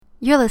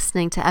You're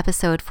listening to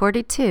episode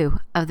 42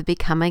 of the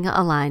Becoming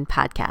Aligned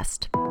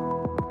podcast.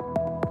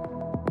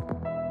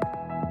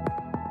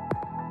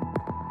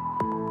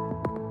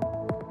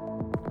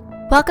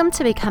 Welcome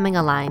to Becoming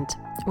Aligned,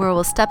 where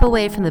we'll step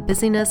away from the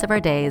busyness of our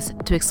days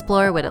to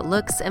explore what it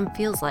looks and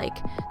feels like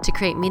to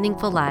create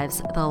meaningful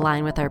lives that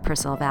align with our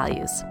personal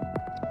values.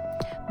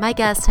 My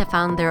guests have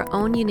found their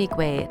own unique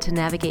way to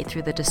navigate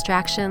through the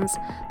distractions,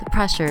 the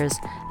pressures,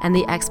 and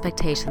the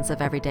expectations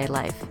of everyday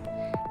life.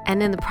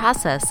 And in the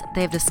process,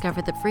 they have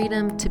discovered the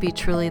freedom to be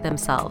truly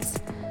themselves,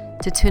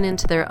 to tune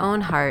into their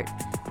own heart,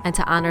 and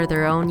to honor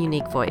their own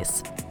unique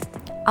voice.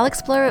 I'll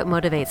explore what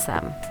motivates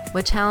them,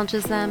 what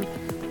challenges them,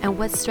 and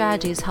what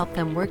strategies help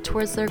them work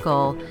towards their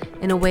goal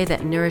in a way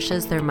that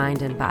nourishes their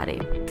mind and body.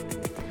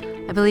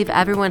 I believe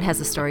everyone has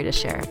a story to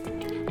share,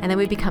 and that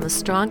we become a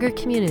stronger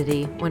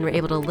community when we're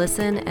able to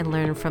listen and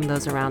learn from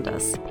those around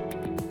us.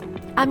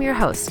 I'm your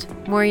host,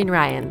 Maureen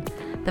Ryan,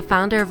 the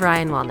founder of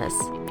Ryan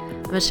Wellness.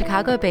 I'm a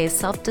Chicago-based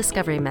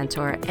self-discovery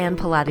mentor and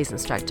Pilates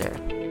instructor.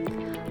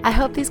 I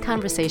hope these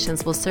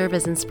conversations will serve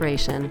as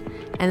inspiration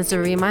and as a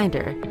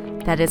reminder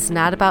that it's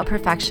not about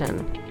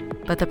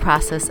perfection, but the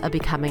process of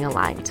becoming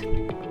aligned.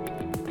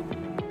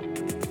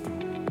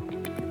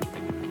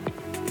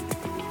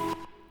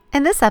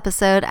 In this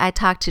episode, I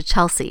talked to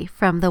Chelsea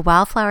from the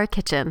Wildflower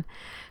Kitchen,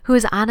 who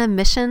is on a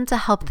mission to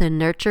help the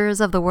nurturers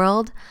of the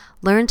world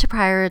learn to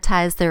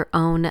prioritize their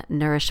own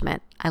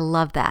nourishment. I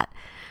love that.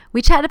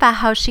 We chat about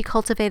how she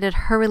cultivated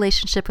her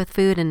relationship with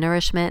food and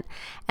nourishment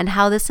and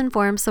how this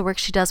informs the work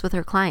she does with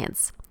her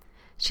clients.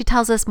 She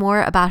tells us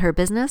more about her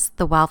business,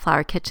 the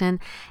Wildflower Kitchen,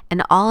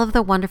 and all of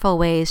the wonderful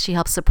ways she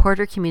helps support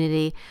her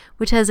community,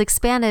 which has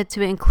expanded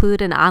to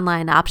include an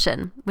online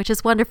option, which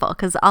is wonderful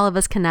because all of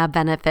us can now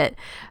benefit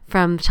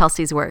from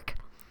Chelsea's work.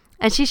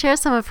 And she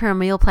shares some of her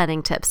meal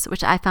planning tips,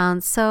 which I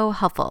found so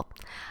helpful.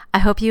 I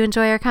hope you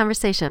enjoy our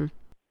conversation.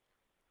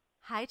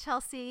 Hi,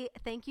 Chelsea.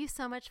 Thank you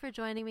so much for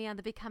joining me on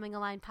the Becoming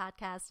Aligned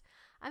podcast.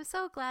 I'm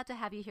so glad to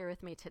have you here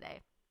with me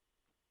today.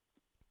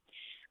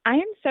 I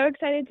am so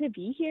excited to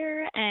be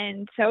here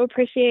and so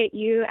appreciate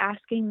you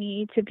asking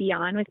me to be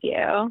on with you.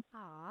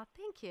 Aw,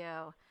 thank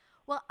you.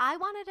 Well, I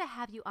wanted to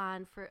have you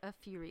on for a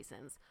few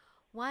reasons.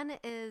 One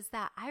is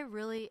that I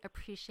really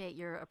appreciate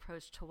your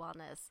approach to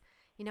wellness.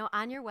 You know,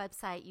 on your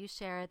website, you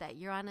share that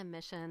you're on a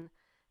mission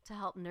to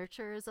help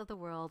nurturers of the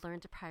world learn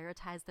to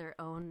prioritize their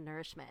own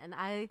nourishment. And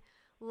I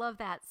love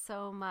that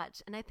so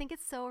much. And I think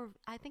it's so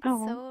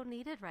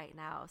needed right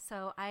now.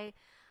 So I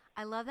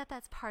love that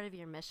that's part of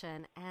your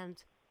mission.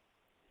 And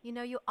you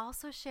know, you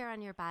also share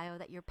on your bio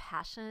that you're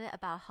passionate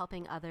about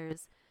helping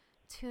others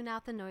tune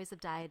out the noise of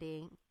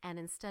dieting and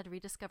instead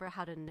rediscover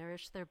how to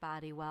nourish their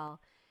body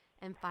well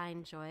and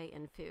find joy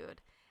in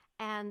food.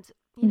 And,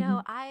 you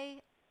know,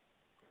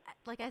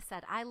 like I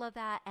said, I love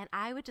that. And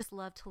I would just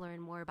love to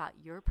learn more about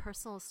your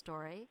personal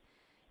story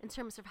in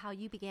terms of how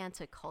you began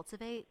to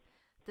cultivate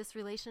this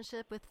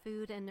relationship with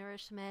food and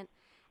nourishment.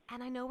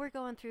 And I know we're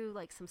going through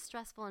like some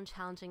stressful and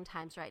challenging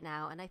times right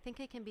now. And I think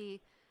it can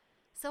be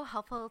so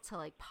helpful to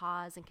like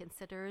pause and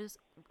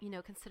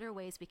consider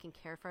ways we can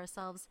care for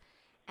ourselves,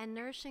 and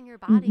nourishing your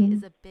body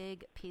is a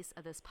big piece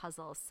of this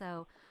puzzle.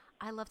 So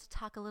I love to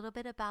talk a little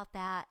bit about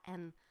that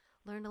and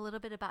learn a little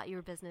bit about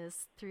your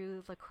business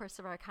through the course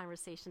of our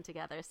conversation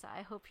together. So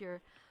I hope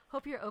you're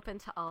open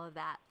to all of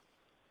that.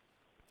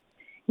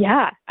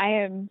 Yeah, I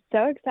am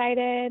so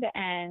excited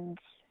and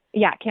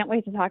can't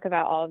wait to talk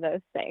about all of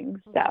those things.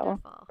 So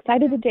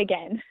excited to dig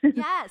in.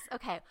 Yes.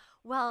 Okay.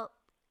 Well,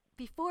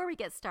 before we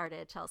get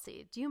started,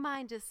 Chelsea, do you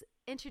mind just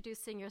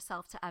introducing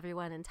yourself to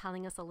everyone and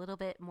telling us a little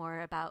bit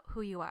more about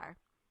who you are?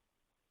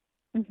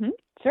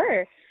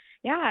 Sure.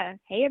 Yeah.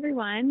 Hey,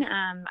 everyone.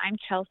 I'm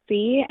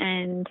Chelsea,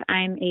 and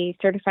I'm a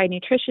certified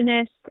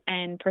nutritionist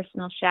and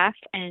personal chef,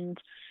 and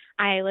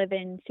I live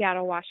in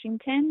Seattle,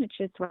 Washington, which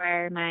is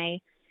where my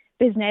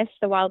business,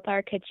 the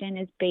Wildflower Kitchen,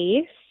 is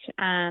based.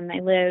 I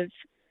live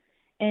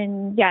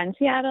in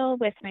Seattle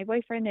with my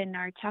boyfriend in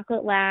our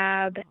chocolate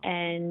lab,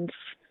 and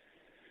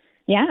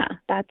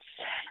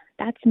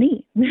that's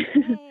me.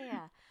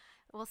 Yeah.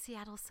 Well,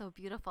 Seattle's so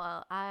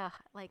beautiful. I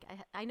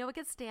know it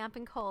gets damp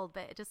and cold,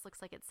 but it just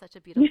looks like it's such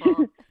a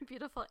beautiful,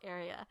 beautiful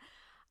area.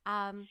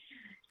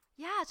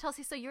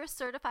 Chelsea. So you're a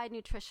certified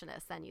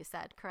nutritionist, then you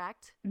said,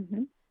 correct?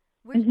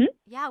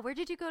 Where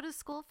did you go to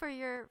school for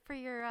your?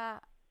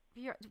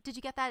 Did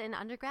you get that in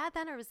undergrad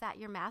then, or was that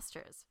your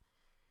master's?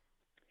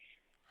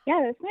 Yeah,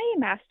 that's my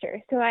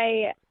master. So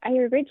I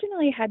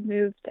originally had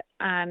moved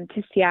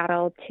to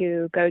Seattle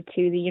to go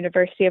to the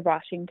University of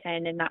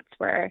Washington, and that's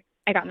where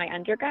I got my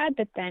undergrad.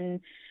 But then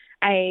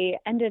I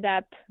ended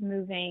up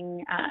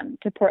moving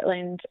to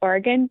Portland,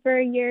 Oregon for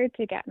a year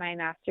to get my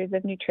master's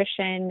of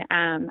nutrition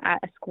at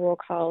a school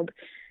called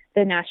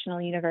the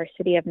National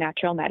University of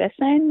Natural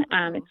Medicine.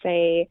 It's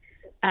a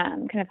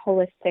kind of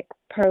holistic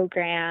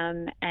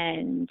program,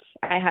 and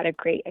I had a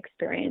great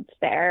experience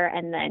there.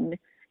 And then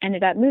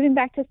ended up moving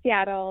back to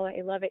Seattle.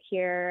 I love it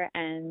here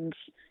and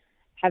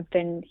have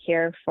been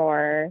here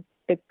for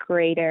the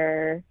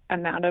greater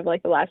amount of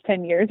like the last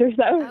 10 years or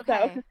so.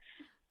 Okay.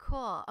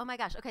 Cool. Oh my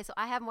gosh. Okay, so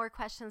I have more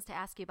questions to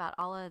ask you about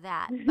all of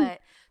that. But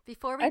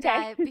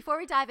Okay. before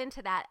we dive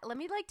into that, let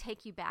me like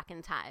take you back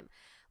in time.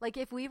 Like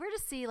if we were to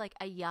see like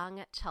a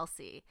young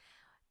Chelsea,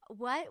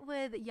 what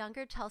would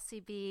younger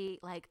Chelsea be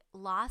like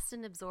lost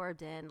and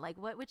absorbed in? Like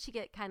what would she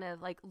get kind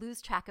of like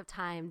lose track of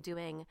time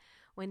doing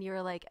when you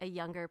were like a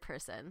younger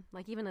person,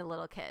 like even a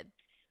little kid?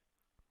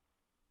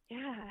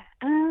 Yeah.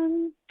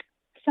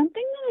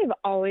 Something that I've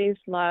always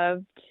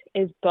loved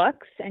is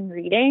books and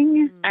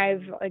reading.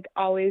 I've Mm. like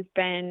always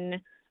been,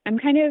 I'm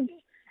kind of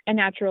a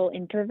natural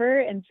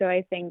introvert, and so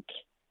I think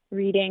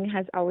reading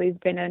has always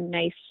been a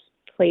nice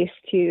place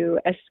to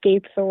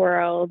escape the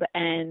world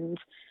and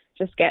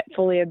just get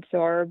fully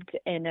absorbed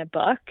in a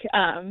book.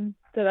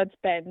 So that's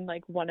been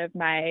like one of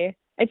my,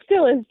 it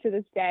still is to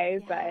this day,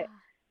 but Yeah.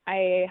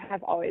 I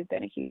have always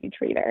been a huge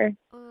reader.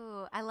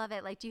 Oh, I love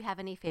it. Like, do you have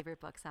any favorite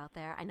books out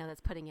there? I know that's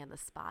putting you on the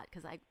spot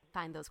because I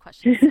find those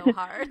questions so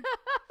hard.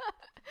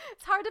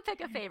 It's hard to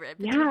pick a favorite,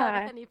 but do you have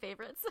Yeah. any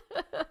favorites?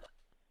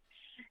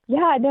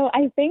 Yeah, no,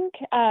 I think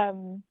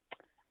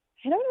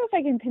I don't know if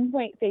I can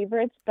pinpoint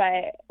favorites,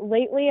 but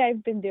lately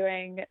I've been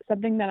doing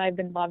something that I've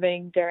been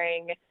loving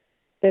during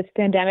this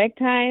pandemic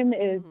time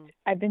is Hmm.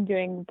 I've been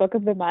doing Book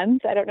of the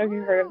Month. I don't know if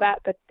you've heard of Oh, that,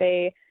 but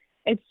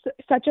it's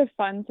such a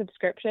fun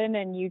subscription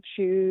and you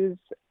choose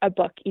a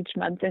book each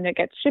month and it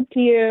gets shipped to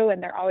you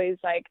and they're always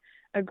like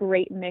a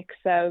great mix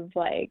of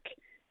like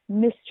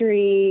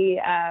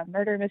mystery,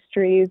 murder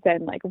mysteries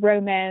and like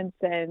romance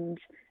and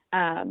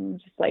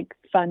just like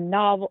fun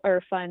novel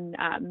or fun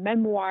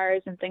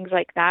memoirs and things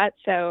like that.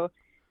 So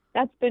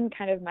that's been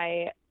kind of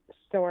my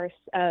source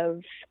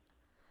of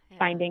yeah.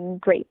 finding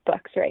great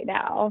books right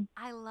now.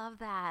 I love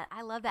that.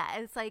 I love that.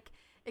 It's like,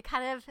 it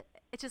kind of,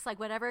 it's just like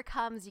whatever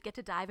comes, you get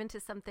to dive into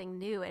something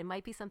new. It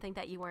might be something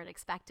that you weren't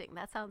expecting.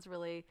 That sounds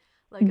really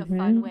like a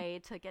fun Hmm. way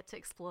to get to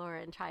explore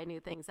and try new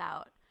things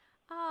out.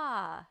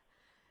 Ah,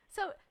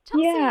 so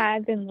Chelsea, Yeah,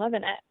 I've been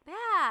loving it.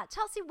 yeah,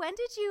 Chelsea, when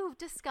did you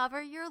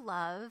discover your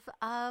love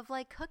of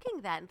like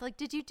cooking then? Like,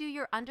 did you do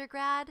your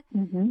undergrad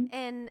Hmm.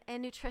 in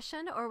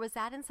nutrition or was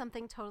that in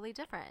something totally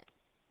different?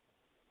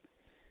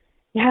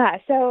 Yeah,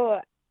 so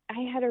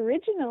I had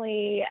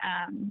originally,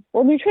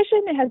 well,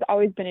 nutrition has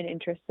always been an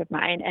interest of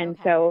mine. And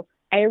Okay. so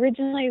I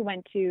originally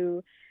went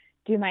to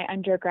do my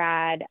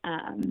undergrad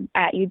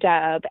at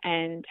UW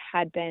and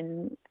had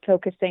been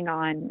focusing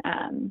on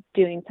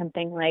doing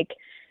something like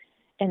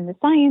in the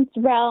science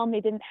realm. They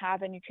didn't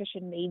have a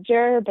nutrition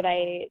major, but Okay.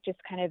 I just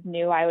kind of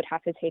knew I would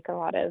have to take a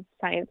lot of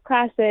science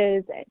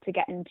classes to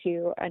get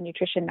into a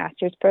nutrition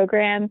master's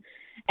program.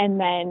 And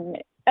Mm. then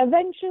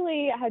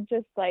eventually I had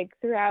just like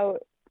throughout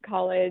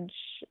college,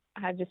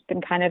 I've just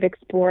been kind of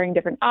exploring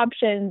different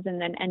options and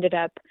then ended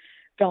up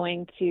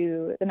going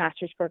to the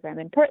master's program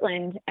in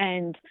Portland.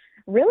 And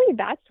really,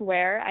 that's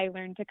where I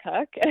learned to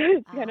cook.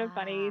 It's kind of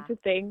funny Ah. to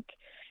think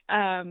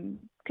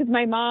because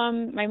my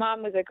mom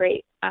was a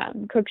great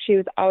cook. She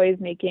was always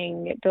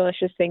making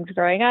delicious things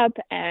growing up,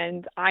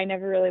 and I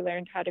never really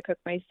learned how to cook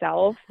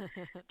myself.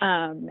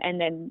 And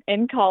then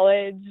in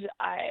college,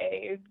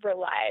 I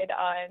relied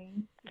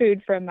on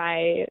food from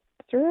my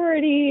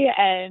sorority,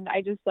 and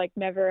I just like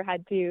never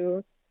had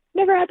to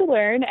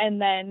learn.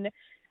 And then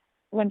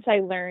once I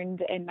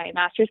learned in my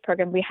master's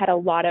program, we had a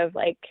lot of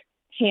like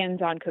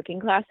hands-on cooking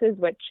classes,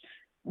 which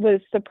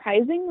was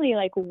surprisingly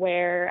like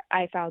where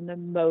I found the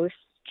most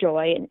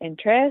joy and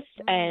interest.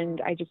 And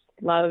Mm. I just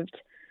loved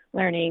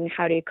learning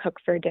how to cook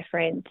for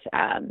different,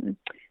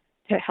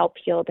 to help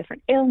heal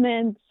different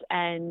ailments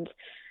and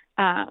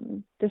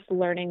just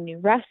learning new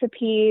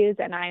recipes.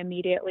 And I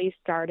immediately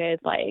started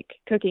like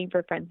cooking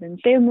for friends and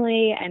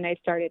family. And I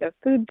started a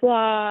food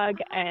blog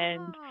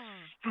and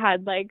Oh.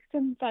 had like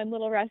some fun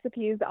little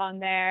recipes on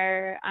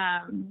there.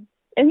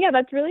 And yeah,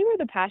 that's really where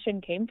the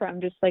passion came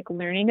from, just like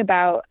learning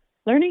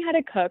how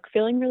to cook,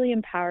 feeling really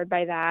empowered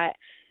by that,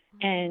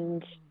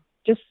 and Mm.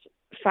 just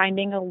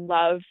finding a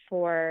love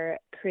for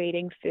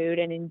creating food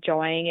and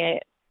enjoying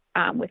it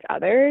with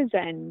others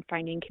and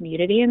finding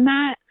community in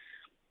that.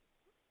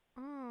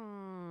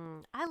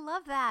 Mm. I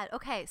love that.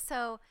 Okay,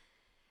 so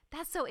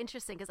that's so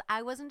interesting because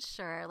I wasn't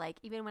sure. Like,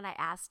 even when I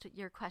asked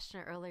your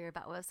question earlier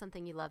about what was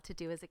something you loved to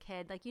do as a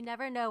kid, like, you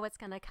never know what's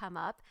going to come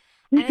up.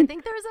 And I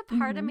think there was a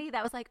part of Hmm. me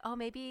that was like, oh,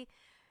 maybe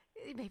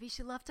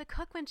she loved to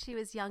cook when she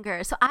was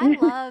younger. So I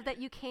love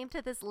that you came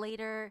to this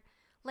later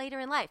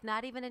in life,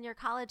 not even in your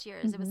college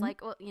years. It was Hmm.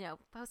 like, well,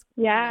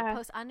 Yeah.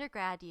 post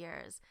undergrad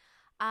years.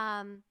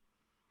 Um,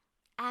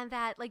 and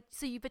that like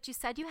but you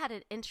said you had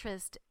an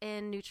interest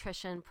in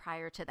nutrition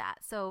prior to that.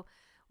 So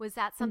was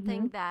that Hmm.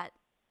 something that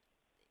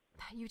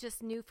you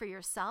just knew for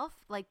yourself?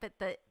 Like, but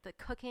the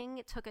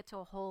cooking took it to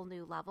a whole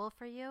new level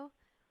for you?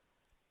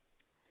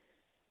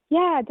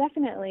 Yeah,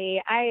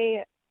 definitely.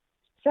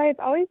 I've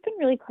always been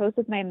really close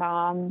with my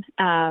mom,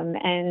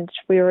 and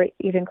we were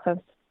even close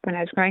when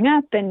I was growing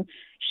up. And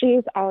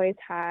she's always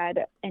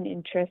had an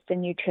interest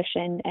in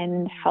nutrition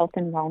and Mm, health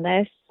and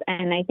wellness.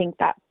 And I think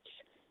that's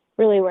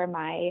really where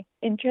my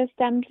interest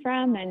stemmed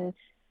from. got And it.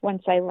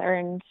 once I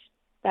learned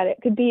that it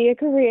could be a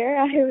career,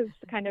 I was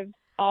kind of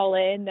all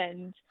in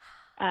and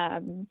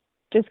um,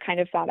 just kind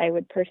of thought I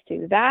would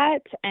pursue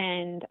that.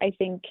 And I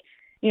think,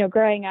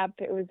 growing up,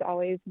 it was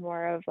always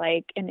more of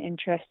like an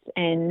interest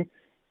in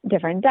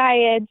different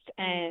diets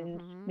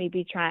and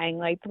maybe trying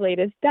like the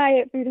latest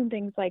diet food and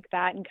things like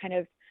that, and kind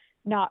of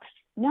not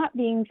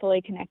being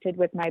fully connected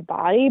with my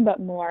body, but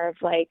more of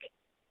like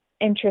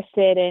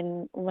interested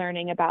in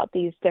learning about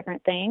these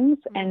different things.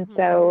 And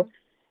so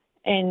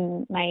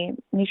in my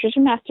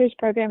nutrition master's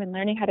program, and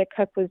learning how to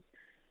cook was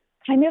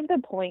kind of the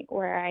point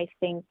where I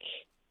think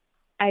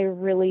I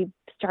really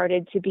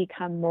started to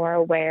become more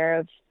aware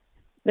of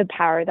the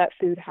power that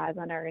food has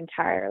on our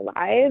entire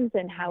lives,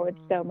 and how it's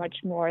so much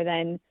more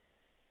than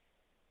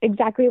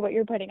exactly what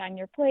you're putting on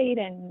your plate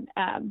and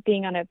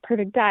being on a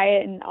perfect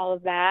diet and all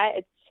of that.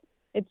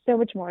 It's so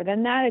much more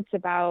than that. It's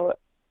about,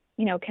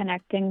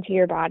 connecting to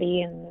your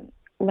body and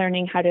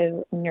learning how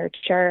to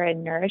nurture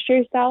and nourish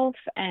yourself.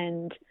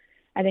 And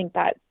I think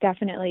that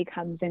definitely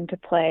comes into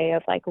play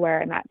of like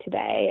where I'm at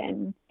today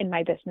and in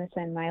my business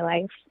and my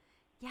life.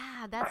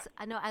 Yeah,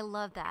 I know, I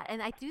love that.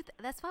 And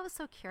that's what I was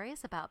so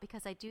curious about,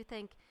 because I do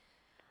think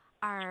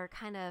our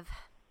kind of,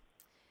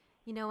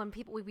 when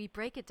we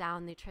break it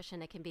down,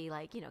 nutrition, it can be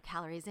like,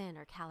 calories in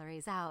or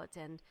calories out,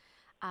 and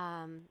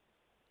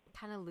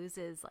kind of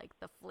loses like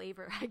the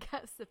flavor, I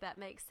guess, if that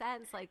makes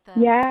sense, like the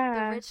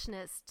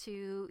richness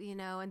to,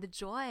 and the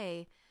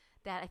joy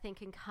that I think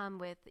can come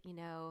with,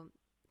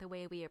 the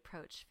way we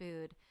approach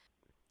food.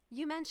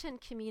 You mentioned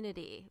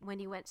community when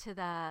you went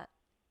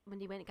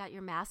and got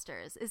your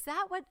master's. Is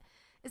that what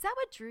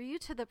drew you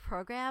to the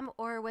program,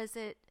 or was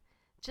it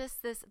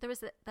just this? There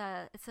was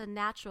it's a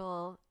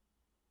natural.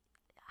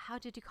 How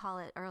did you call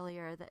it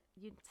earlier? That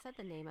you said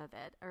the name of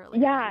it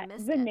earlier. Yeah,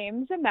 the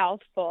name's a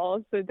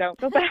mouthful, so don't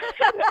feel bad.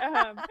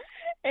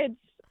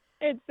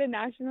 It's the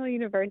National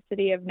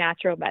University of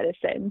Natural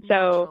Medicine.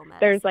 So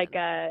there's like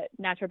a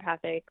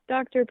naturopathic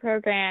doctor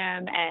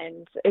program,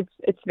 and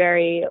it's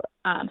very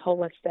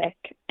holistic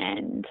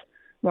and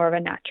more of a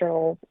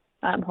natural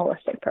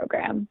holistic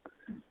program.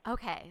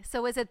 Okay,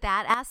 so was it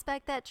that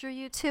aspect that drew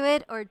you to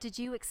it, or did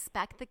you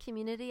expect the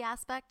community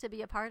aspect to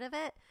be a part of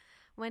it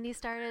when you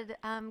started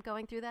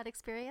going through that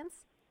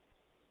experience?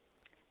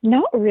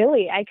 Not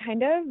really. I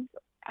kind of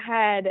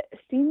had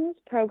seen this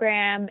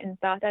program and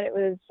thought that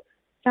it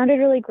sounded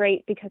really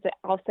great because it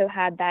also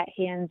had that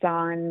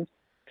hands-on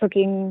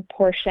cooking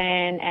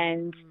portion,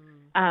 and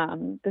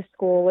the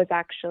school was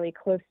actually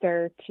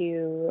closer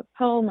to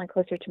home, like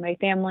closer to my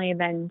family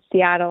than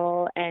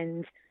Seattle.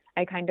 And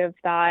I kind of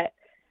thought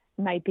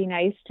it might be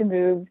nice to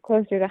move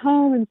closer to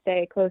home and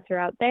stay closer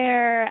out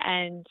there,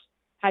 and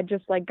had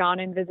just like gone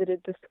and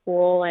visited the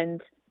school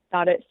and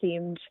thought it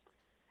seemed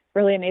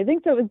really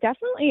amazing. So it was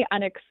definitely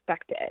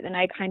unexpected. And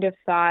I kind of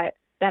thought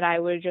that I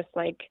would just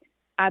like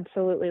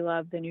absolutely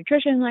love the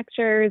nutrition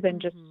lectures and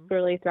just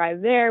really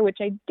thrive there, which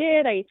I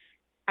did.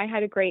 I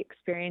had a great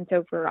experience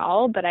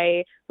overall, but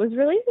I was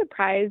really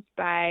surprised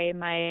by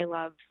my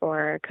love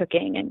for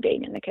cooking and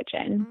being in the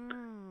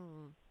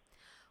kitchen.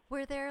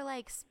 Were there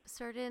like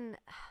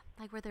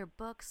were there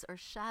books or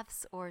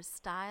chefs or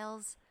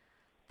styles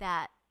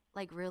that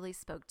like really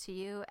spoke to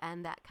you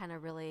and that kind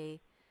of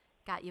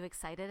got you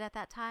excited at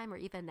that time, or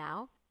even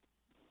now?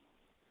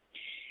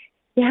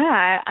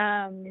 Yeah,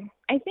 I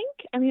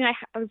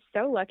was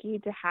so lucky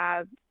to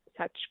have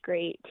such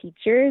great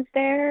teachers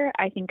there.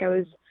 I think I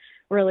was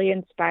really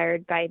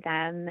inspired by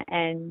them,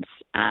 and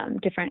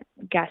different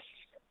guest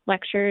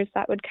lectures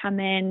that would come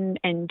in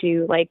and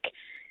do like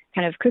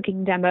kind of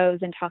cooking demos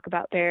and talk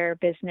about their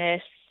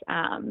business,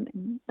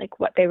 like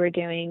what they were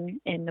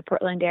doing in the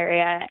Portland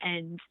area.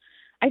 And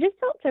I just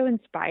felt so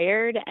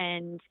inspired,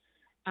 and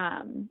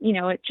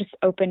it just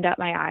opened up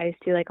my eyes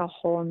to like a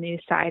whole new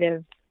side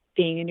of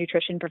being a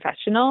nutrition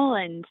professional.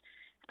 And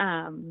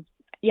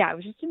I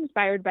was just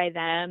inspired by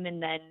them.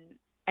 And then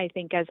I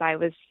think as I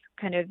was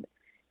kind of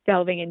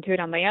delving into it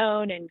on my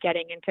own and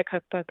getting into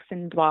cookbooks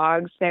and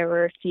blogs, there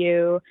were a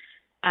few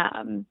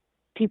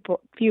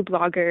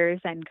bloggers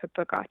and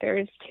cookbook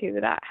authors too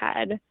that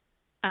had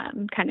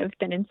kind of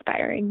been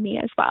inspiring me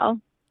as well.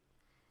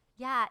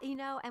 Yeah,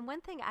 and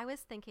one thing I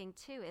was thinking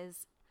too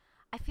is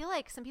I feel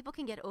like some people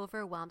can get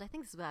overwhelmed. I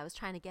think this is what I was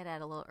trying to get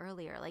at a little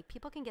earlier. Like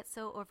people can get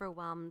so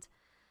overwhelmed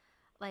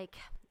like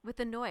with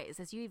the noise,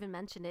 as you even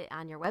mentioned it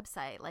on your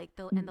website, like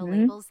and the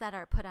labels that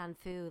are put on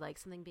food, like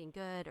something being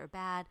good or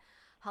bad,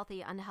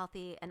 healthy,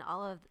 unhealthy, and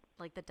all of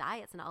like the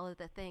diets and all of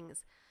the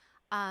things.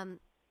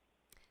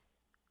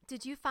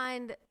 Did you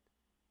find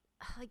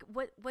like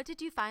what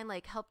did you find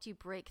like helped you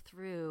break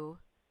through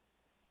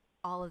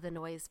all of the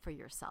noise for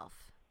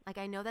yourself? Like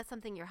I know that's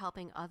something you're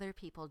helping other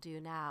people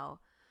do now.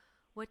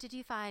 What did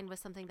you find was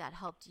something that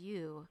helped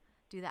you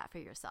do that for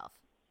yourself?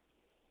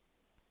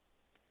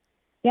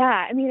 Yeah,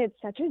 I mean,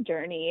 it's such a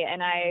journey,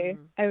 and I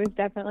was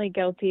definitely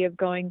guilty of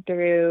going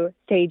through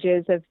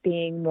stages of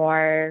being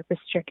more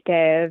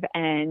restrictive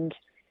and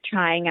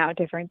trying out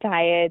different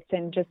diets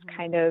and just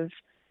kind of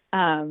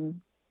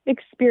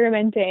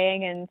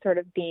experimenting and sort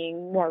of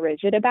being more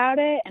rigid about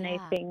it. And I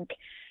think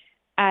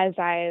as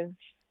I've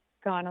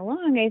gone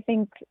along, I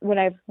think what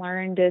I've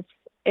learned is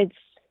it's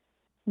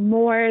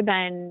more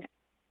than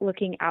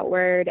looking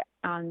outward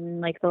on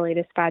like the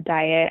latest fad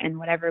diet and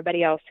what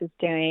everybody else is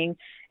doing.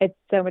 It's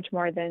so much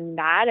more than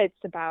that.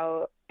 It's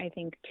about, I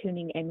think,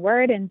 tuning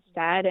inward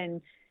instead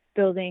and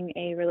building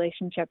a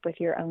relationship with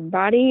your own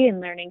body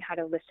and learning how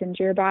to listen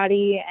to your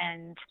body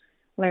and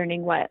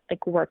learning what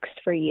like works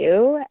for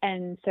you.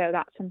 And so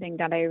that's something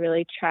that I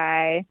really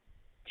try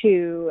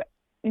to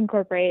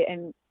incorporate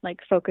and like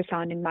focus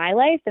on in my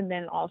life. And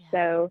then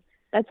also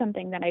that's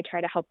something that I try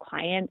to help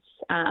clients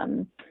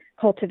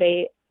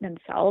cultivate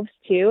themselves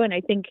too. And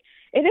I think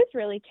it is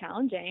really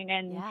challenging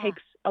and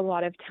takes a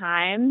lot of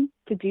time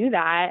to do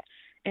that.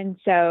 And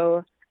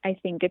so I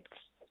think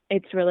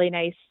it's really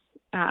nice,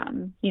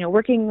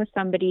 working with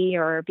somebody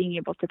or being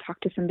able to talk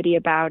to somebody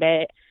about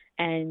it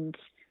and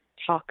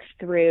talk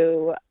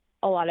through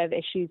a lot of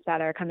issues that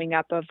are coming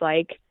up of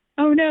like,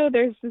 oh no,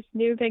 there's this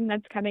new thing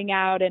that's coming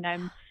out and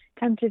I'm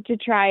tempted to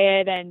try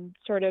it and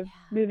sort of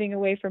moving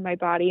away from my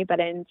body. But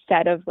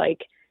instead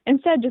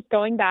just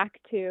going back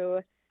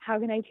to how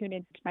can I tune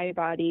into my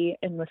body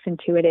and listen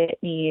to what it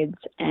needs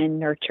and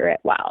nurture it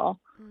well.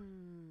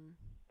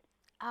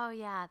 Oh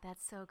yeah,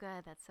 that's so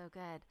good. That's so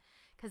good.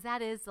 Because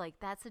that is like,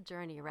 that's a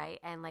journey, right?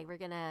 And like, we're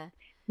going to,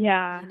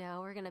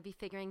 we're going to be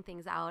figuring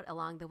things out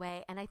along the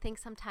way. And I think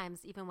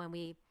sometimes even when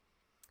we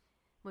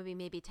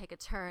maybe take a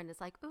turn,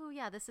 it's like, oh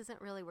yeah, this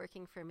isn't really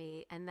working for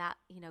me. And that,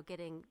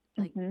 getting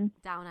like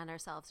down on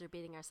ourselves or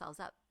beating ourselves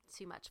up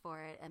too much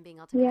for it and being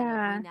able to kind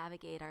of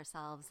re-navigate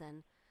ourselves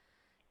and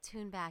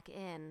tune back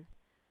in.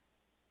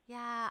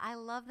 Yeah, I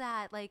love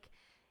that. Like,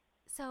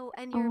 so,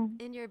 and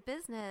in your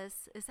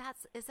business, is that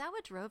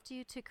what drove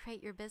you to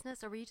create your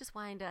business, or were you just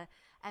wanting to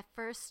at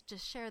first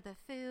just share the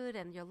food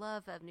and your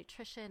love of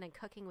nutrition and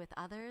cooking with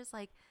others?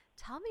 Like,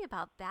 tell me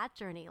about that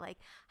journey. Like,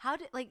 how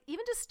did, like,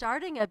 even just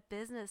starting a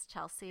business,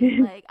 Chelsea,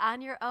 like on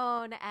your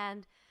own,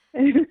 and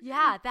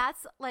yeah,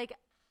 that's like,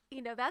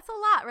 that's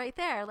a lot right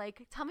there.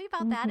 Like, tell me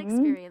about that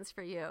experience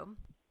for you.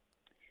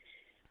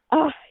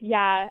 Oh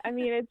yeah, I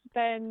mean,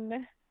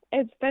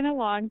 it's been a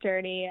long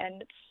journey,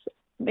 and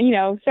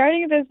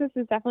starting a business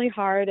is definitely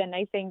hard. And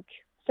I think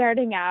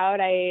starting out,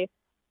 it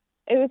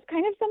was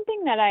kind of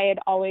something that I had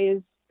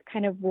always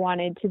kind of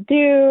wanted to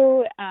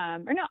do,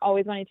 or not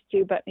always wanted to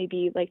do, but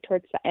maybe like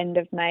towards the end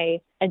of my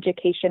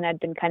education, I'd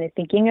been kind of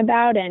thinking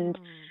about. And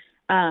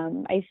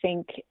I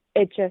think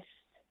it just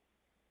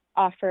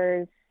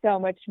offers so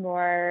much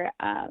more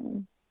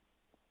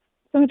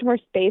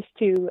space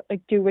to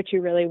like do what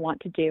you really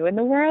want to do in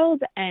the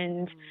world.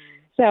 And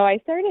so I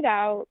started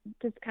out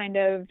just kind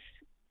of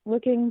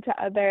looking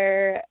to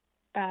other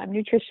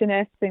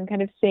nutritionists and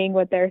kind of seeing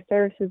what their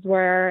services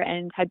were,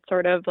 and had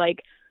sort of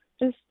like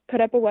just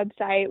put up a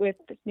website with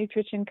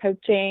nutrition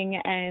coaching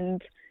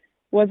and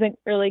wasn't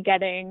really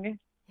getting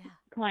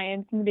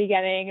clients in the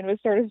beginning and was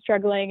sort of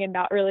struggling and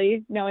not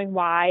really knowing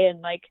why.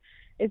 And like,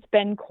 it's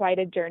been quite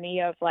a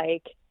journey of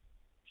like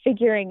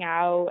figuring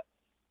out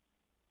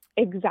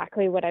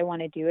exactly what I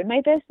want to do in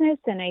my business.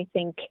 And I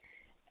think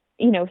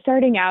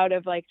starting out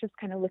of like just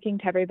kind of looking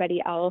to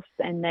everybody else.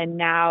 And then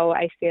now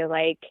I feel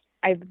like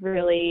I've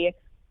really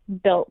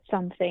built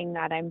something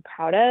that I'm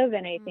proud of.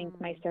 And I think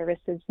my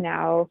services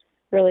now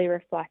really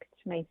reflect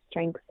my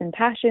strengths and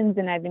passions.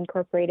 And I've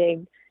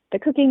incorporated the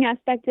cooking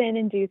aspect in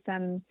and do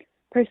some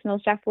personal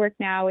chef work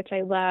now, which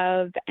I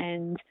love.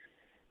 And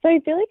so I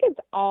feel like it's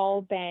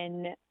all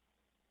been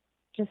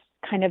just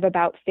kind of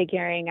about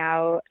figuring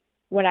out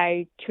what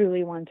I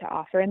truly want to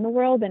offer in the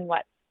world and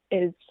what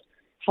is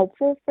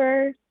helpful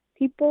for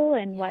people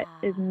and what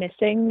is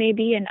missing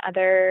maybe in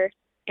other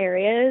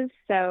areas.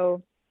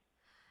 So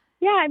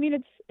yeah, I mean,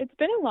 it's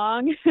been a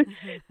long,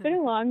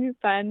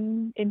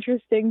 fun,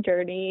 interesting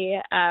journey.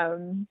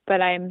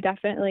 But I'm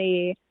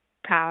definitely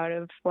proud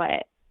of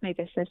what my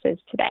business is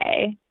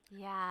today.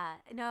 Yeah,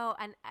 no,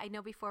 and I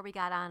know before we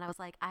got on, I was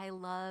like, I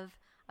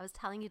was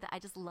telling you that I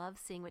just love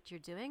seeing what you're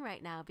doing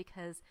right now,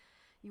 because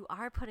you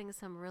are putting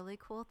some really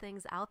cool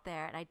things out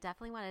there, and I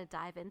definitely want to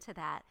dive into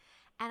that.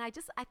 And I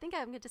think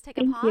I'm going to just take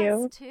a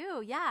pause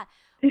too. Yeah.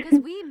 Because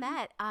we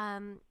met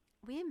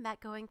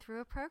going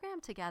through a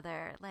program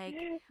together. Like,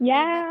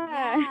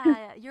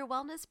 your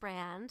wellness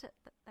brand,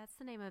 that's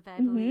the name of it,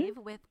 I believe,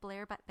 with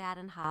Blair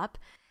Baden Hop.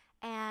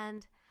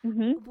 And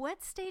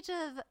what stage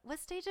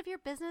of your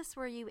business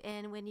were you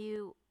in when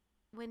you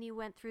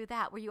went through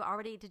that?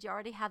 Did you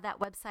already have that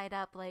website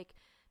up, like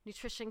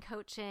nutrition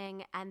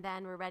coaching, and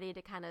then we're ready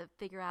to kind of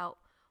figure out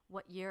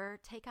what your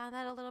take on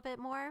that a little bit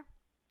more?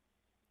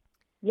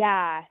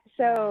 Yeah.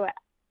 So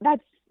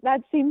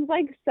that seems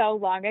like so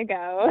long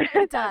ago,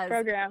 it that does.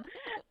 program.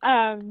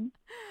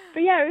 But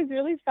yeah, it was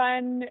really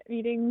fun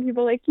meeting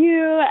people like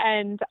you,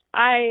 and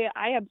I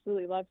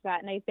absolutely loved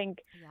that. And I think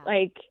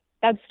like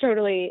that's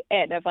totally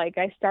it. Of like,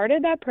 I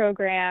started that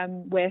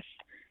program with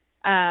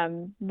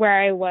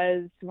where I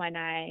was when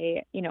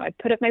I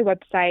put up my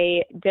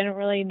website, didn't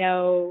really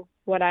know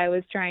what I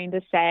was trying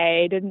to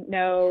say, didn't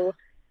know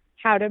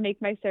how to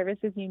make my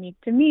services unique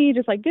to me,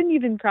 just like didn't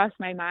even cross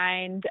my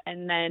mind.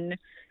 And then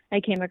I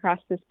came across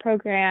this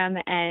program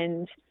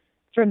and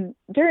from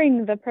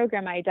during the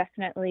program, I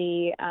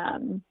definitely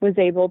was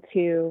able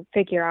to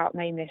figure out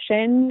my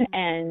mission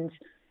and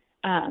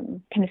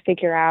kind of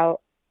figure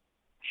out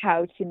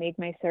how to make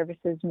my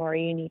services more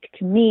unique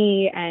to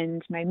me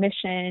and my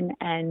mission.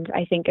 And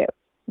I think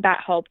that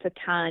helped a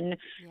ton.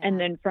 Yeah. And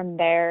then from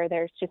there,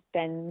 there's just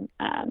been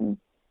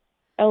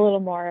a little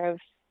more of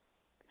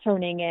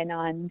honing in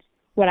on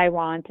what I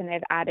want.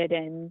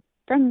 And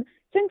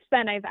since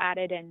then, I've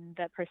added in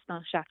the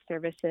personal chef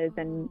services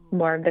and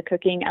more of the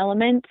cooking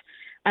element.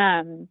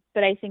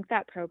 But I think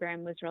that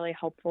program was really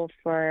helpful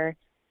for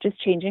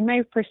just changing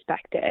my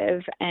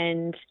perspective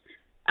and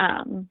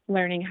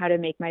learning how to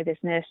make my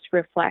business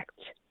reflect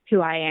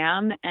who I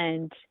am.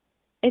 And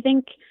I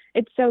think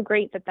it's so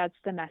great that that's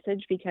the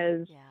message,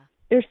 because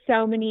there's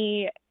so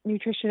many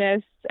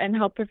nutritionists and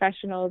health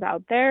professionals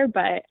out there,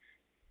 but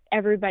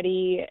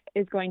everybody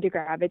is going to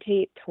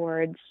gravitate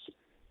towards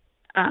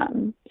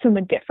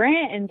someone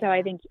different. And so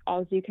I think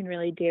all you can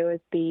really do is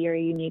be your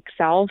unique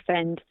self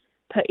and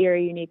put your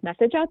unique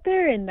message out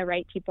there, and the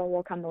right people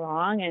will come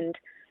along. And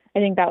I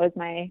think that was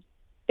my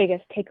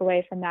biggest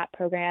takeaway from that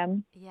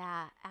program.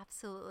 Yeah,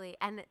 absolutely.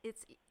 And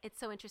it's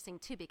so interesting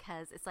too,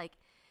 because it's like,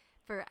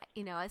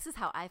 this is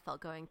how I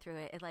felt going through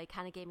it. It like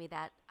kind of gave me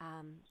that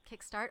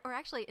kickstart, or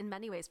actually in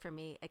many ways for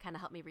me, it kind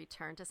of helped me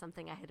return to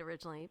something I had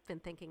originally been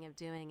thinking of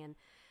doing, and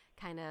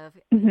kind of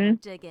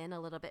dig in a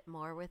little bit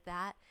more with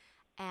that.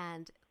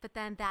 But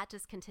then that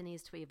just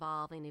continues to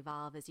evolve and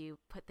evolve as you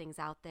put things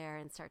out there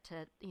and start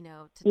to,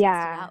 test it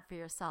out for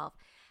yourself.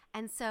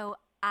 And so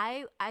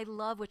I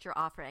love what you're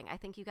offering. I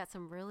think you got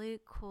some really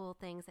cool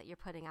things that you're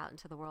putting out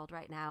into the world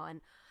right now.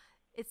 And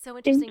it's so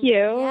interesting. Thank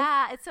you.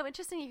 Yeah, it's so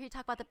interesting to hear you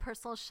talk about the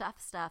personal chef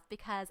stuff,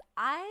 because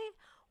I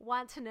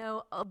want to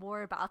know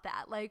more about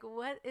that. Like,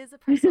 what is a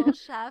personal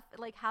chef?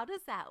 Like, how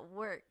does that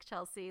work,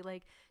 Chelsea?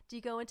 Like, do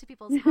you go into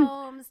people's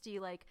homes? Do you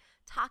like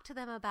talk to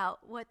them about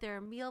what their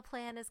meal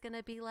plan is going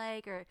to be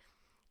like? Or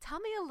tell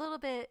me a little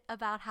bit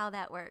about how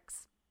that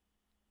works.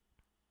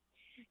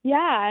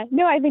 Yeah,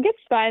 no, I think it's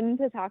fun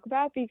to talk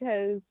about,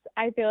 because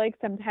I feel like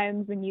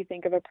sometimes when you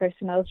think of a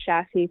personal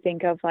chef, you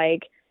think of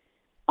like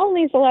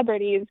only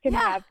celebrities can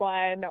have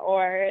one,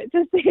 or it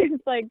just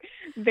seems like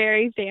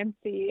very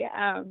fancy.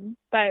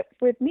 But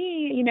with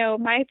me,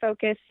 my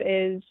focus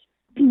is,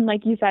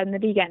 like you said in the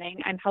beginning,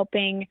 I'm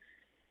helping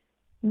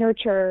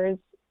nurturers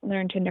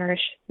learn to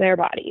nourish their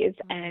bodies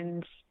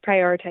and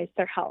prioritize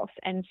their health.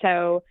 And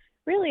so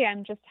really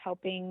I'm just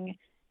helping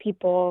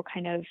people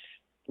kind of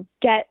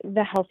get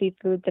the healthy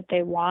food that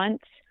they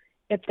want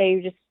if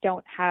they just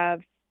don't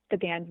have the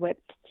bandwidth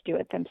to do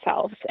it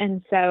themselves.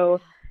 And so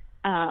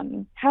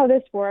how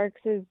this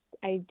works is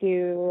I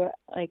do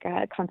like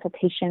a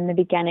consultation in the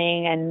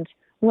beginning and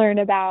learn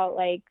about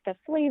like the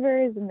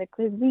flavors and the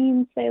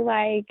cuisines they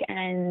like,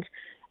 and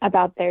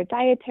about their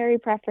dietary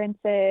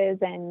preferences,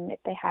 and if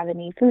they have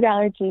any food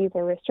allergies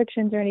or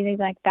restrictions or anything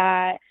like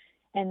that.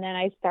 And then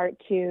I start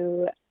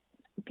to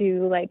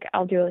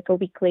I'll do like a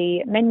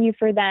weekly menu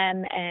for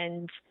them.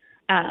 And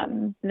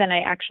then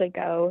I actually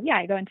go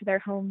into their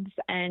homes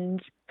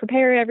and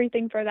prepare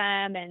everything for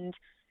them and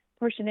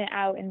portion it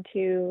out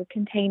into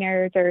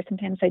containers, or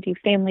sometimes I do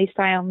family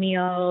style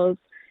meals.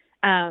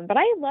 But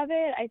I love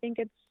it. I think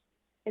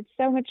it's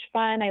so much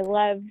fun. I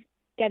love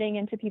getting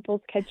into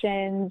people's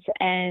kitchens,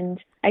 and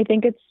I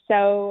think it's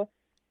so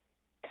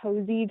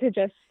cozy to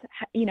just,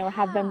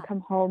 have them come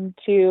home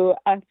to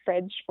a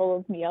fridge full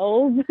of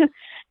meals.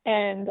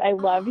 And I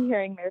love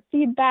hearing their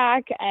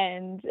feedback,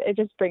 and it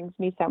just brings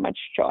me so much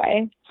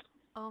joy.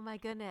 Oh my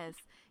goodness.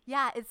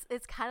 Yeah,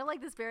 it's kind of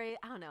like this very,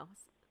 I don't know,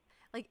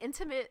 like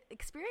intimate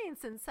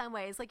experience in some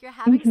ways. Like you're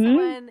having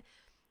someone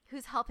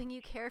who's helping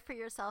you care for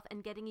yourself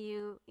and getting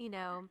you,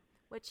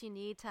 what you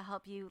need to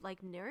help you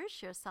like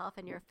nourish yourself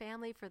and your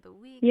family for the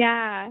week.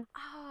 Yeah.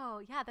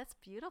 Oh, yeah, that's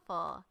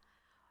beautiful.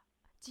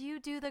 Do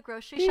you do the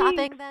grocery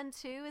shopping then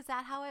too? Is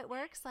that how it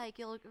works? Like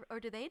or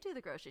do they do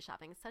the grocery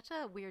shopping? It's such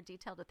a weird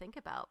detail to think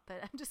about, but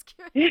I'm just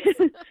curious.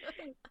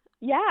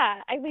 Yeah,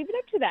 I leave it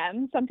up to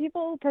them. Some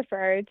people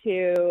prefer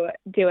to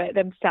do it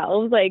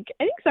themselves. Like,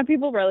 I think some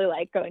people really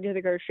like going to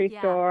the grocery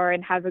store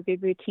and have a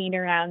big routine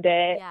around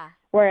it. Yeah.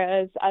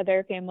 Whereas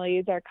other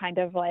families are kind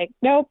of like,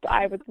 nope,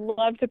 I would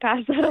love to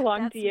pass that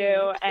along to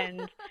you.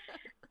 And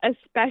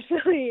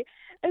especially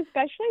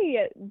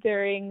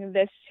during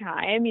this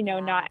time,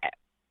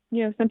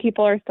 some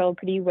people are still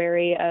pretty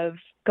wary of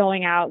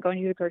going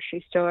to the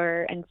grocery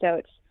store. And so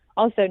it's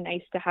also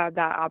nice to have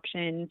that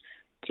option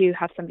to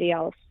have somebody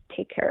else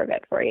take care of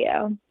it for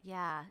you.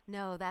 Yeah,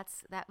 no, that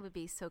would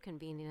be so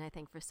convenient, I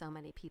think, for so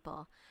many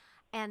people.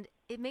 And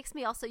it makes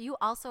me you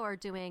also are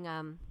doing,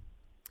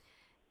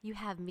 you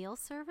have meal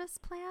service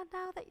plan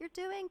now that you're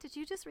doing. Did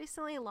you just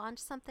recently launch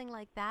something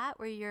like that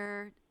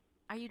where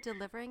are you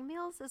delivering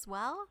meals as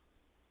well?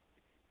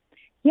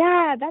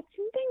 Yeah, that's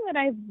something that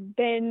I've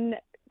been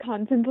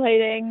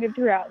contemplating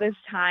throughout this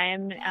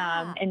time.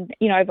 And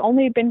I've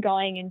only been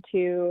going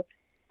into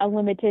a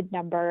limited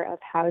number of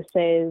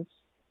houses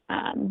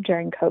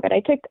during COVID.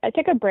 I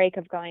took a break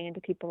of going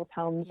into people's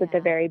homes at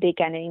the very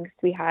beginning.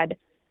 We had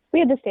we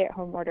had the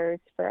stay-at-home orders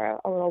for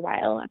a little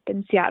while up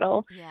in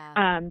Seattle.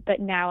 Yeah. But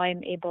now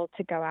I'm able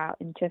to go out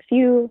into a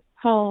few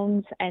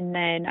homes, and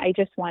then I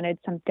just wanted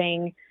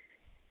something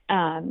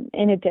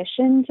in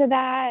addition to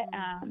that,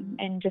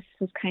 and just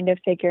was kind of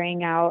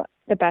figuring out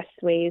the best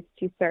ways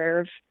to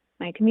serve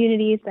my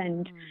communities.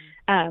 And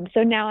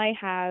so now I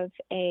have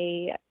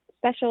a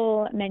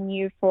special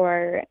menu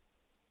for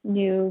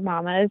new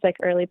mamas, like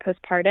early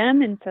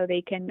postpartum, and so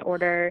they can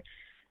order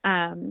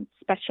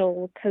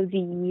special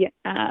cozy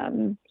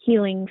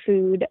healing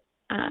food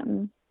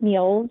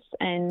meals.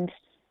 And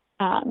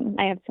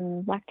I have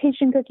some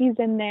lactation cookies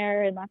in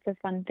there and lots of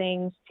fun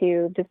things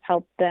to just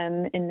help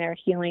them in their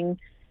healing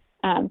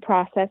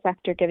process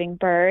after giving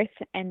birth.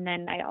 And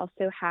then I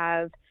also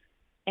have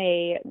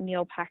a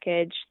meal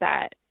package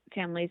that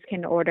families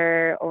can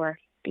order, or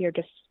if you're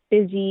just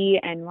busy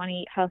and want to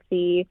eat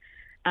healthy.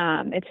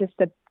 It's just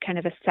a kind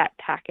of a set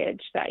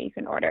package that you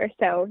can order.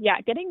 So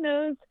yeah, getting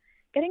those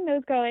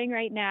going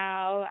right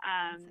now,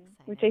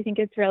 which I think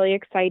is really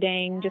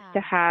exciting, just to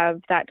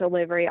have that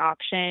delivery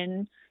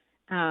option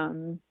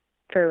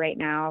for right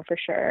now, for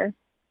sure.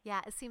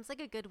 Yeah, it seems like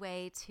a good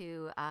way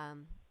to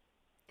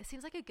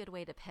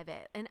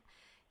pivot. And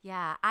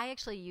yeah, I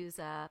actually use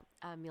a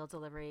meal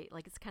delivery.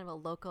 Like, it's kind of a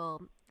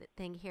local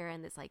thing here,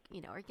 and it's like,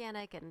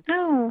 organic and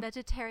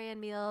vegetarian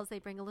meals. They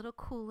bring a little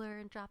cooler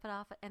and drop it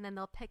off, and then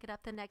they'll pick it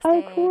up the next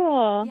day. Oh,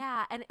 cool.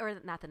 Yeah, and or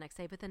not the next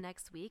day, but the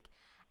next week.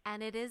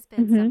 And it has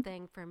been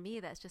something for me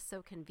that's just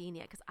so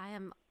convenient, because I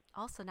am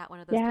also not one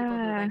of those people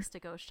who likes to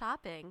go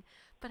shopping,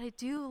 but I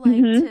do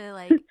like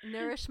to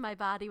nourish my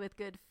body with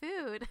good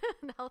food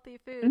and healthy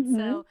food.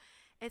 So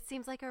it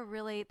seems like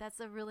that's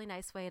a really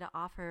nice way to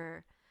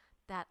offer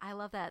that. I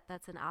love that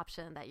that's an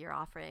option that you're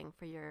offering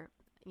for your,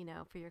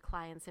 for your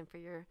clients and for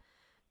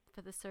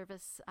the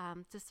service,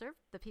 to serve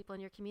the people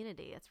in your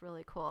community. It's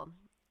really cool.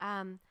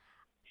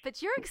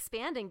 But you're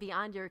expanding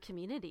beyond your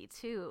community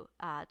too,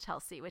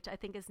 Chelsea, which I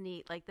think is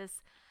neat. Like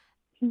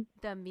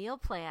the meal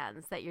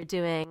plans that you're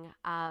doing.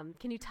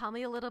 Can you tell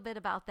me a little bit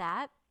about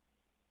that?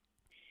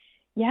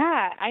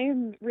 Yeah, I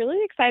am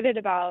really excited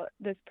about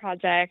this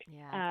project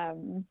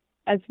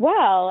as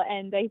well.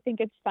 And I think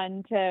it's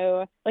fun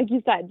to, like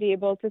you said, be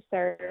able to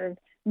serve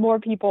more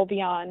people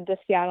beyond the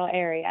Seattle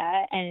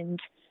area. And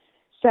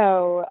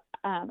so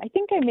I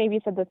think I maybe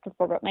said this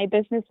before, but my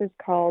business is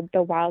called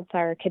the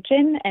Wildflower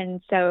Kitchen.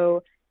 And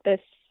so this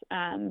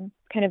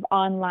kind of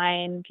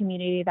online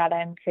community that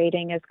I'm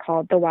creating is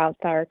called the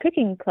Wildflower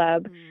Cooking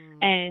Club.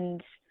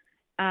 And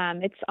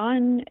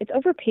it's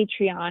over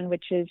Patreon,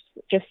 which is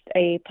just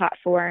a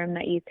platform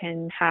that you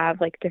can have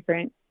like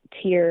different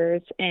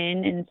tiers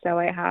in. And so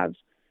I have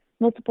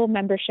multiple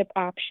membership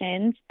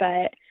options,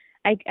 but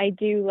I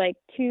do like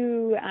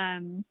two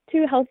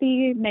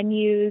healthy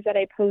menus that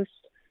I post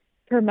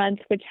per month,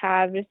 which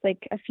have just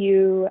like a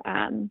few,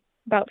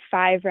 about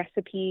 5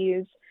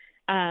 recipes.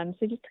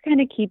 So just to kind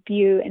of keep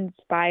you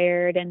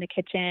inspired in the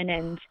kitchen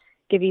and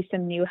give you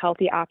some new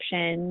healthy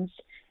options.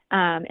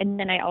 And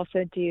then I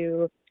also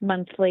do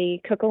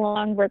monthly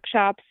cook-along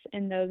workshops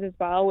in those as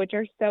well, which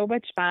are so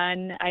much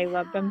fun. I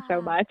love them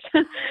so much.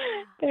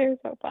 They're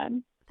so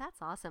fun.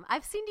 That's awesome.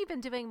 I've seen you've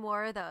been doing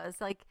more of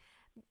those. Like,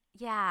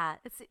 yeah,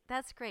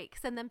 that's great.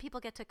 'Cause then people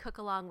get to cook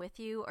along with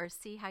you or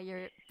see how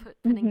you're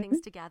putting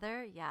things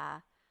together. Yeah.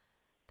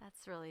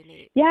 That's really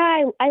neat.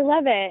 Yeah, I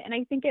love it. And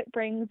I think it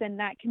brings in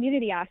that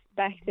community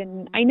aspect.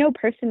 And I know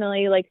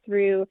personally, like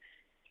through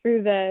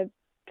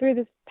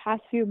this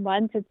past few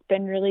months, it's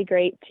been really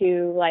great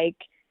to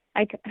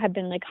I have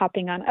been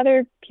hopping on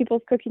other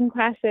people's cooking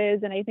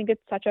classes. And I think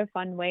it's such a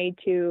fun way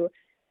to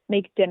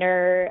make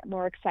dinner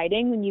more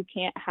exciting when you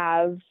can't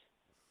have,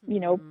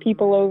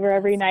 people over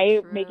every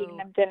night making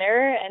them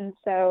dinner. And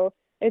so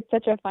it's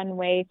such a fun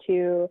way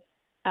to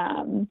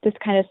just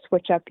kind of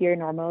switch up your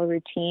normal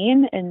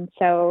routine. And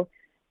so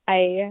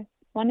I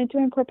wanted to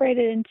incorporate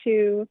it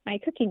into my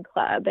cooking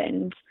club.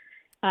 And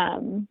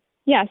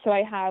so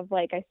I have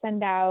I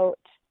send out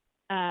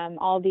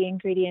all the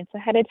ingredients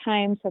ahead of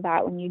time so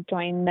that when you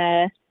join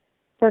the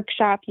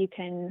workshop, you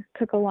can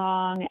cook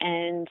along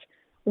and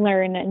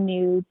learn a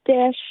new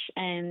dish,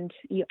 and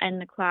you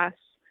end the class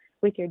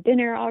with your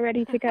dinner all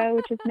ready to go,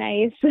 which is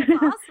nice.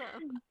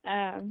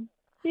 Awesome.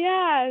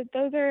 Yeah,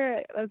 those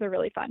are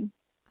really fun.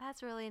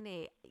 That's really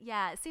neat.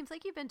 Yeah, it seems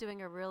like you've been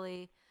doing a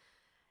really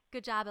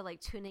good job of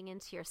tuning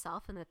into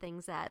yourself and the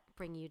things that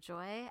bring you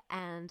joy,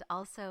 and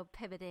also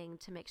pivoting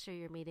to make sure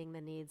you're meeting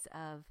the needs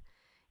of,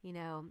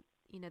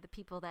 the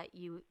people that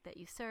you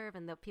serve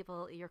and the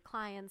people, your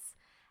clients.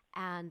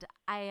 And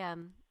I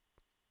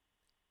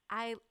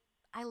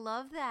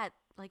love that,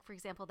 for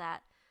example,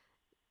 that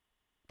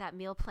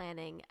meal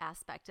planning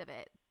aspect of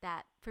it,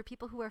 that for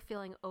people who are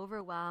feeling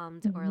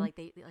overwhelmed or like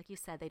you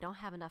said, they don't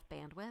have enough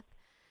bandwidth,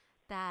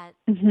 that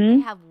they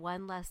have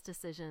one less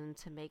decision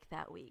to make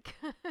that week.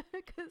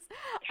 Because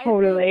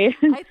totally.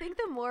 I think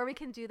the more we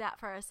can do that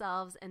for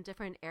ourselves in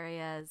different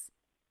areas,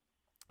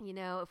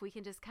 if we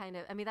can just kind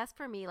of, that's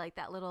for me,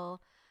 that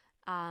little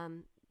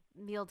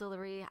meal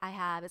delivery I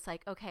have. It's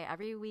okay,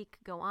 every week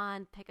go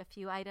on, pick a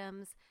few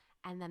items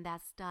and then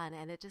that's done.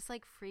 And it just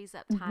like frees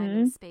up time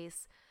and Mhm.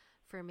 space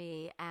for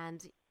me.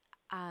 And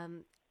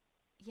um,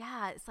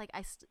 yeah, it's like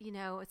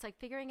it's like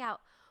figuring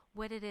out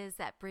what it is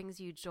that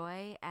brings you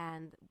joy,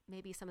 and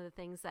maybe some of the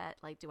things that,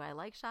 like, do I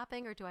like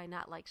shopping or do I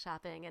not like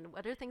shopping, and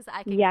what are things that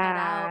I can cut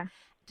out Yeah.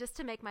 just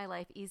to make my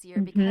life easier,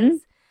 Mhm.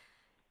 because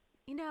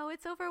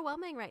it's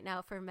overwhelming right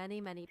now for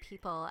many, many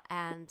people.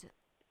 And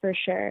For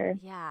sure.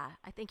 yeah,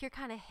 I think you're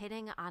kind of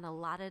hitting on a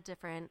lot of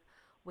different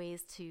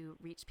ways to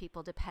reach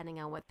people depending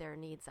on what their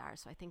needs are.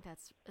 So I think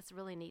it's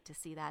really neat to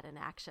see that in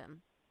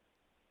action.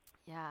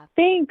 Yeah.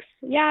 Thanks.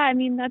 Yeah, I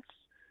mean, that's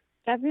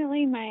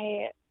definitely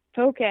my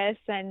focus.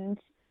 And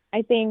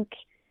I think,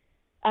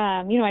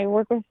 I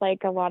work with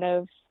like a lot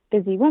of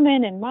busy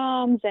women and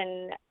moms,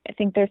 and I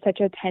think there's such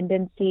a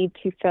tendency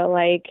to feel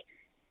like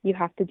you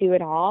have to do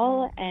it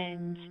all.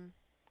 And Mhm.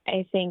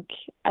 I think,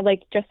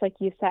 like, just like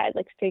you said,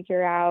 like,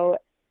 figure out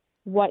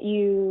what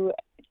you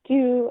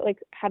do,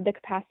 like, have the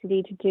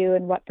capacity to do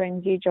and what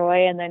brings you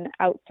joy, and then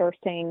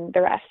outsourcing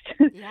the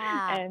rest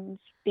Yeah. and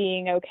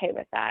being okay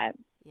with that.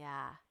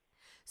 Yeah.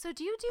 So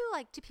do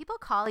people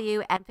call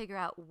you and figure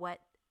out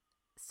what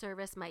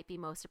service might be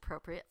most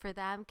appropriate for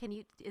them?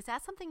 Is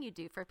that something you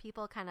do for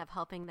people, kind of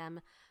helping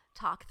them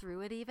talk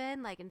through it,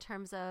 even like in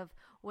terms of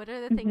what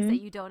are the things that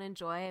Hmm. you don't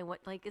enjoy, and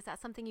what, like, is that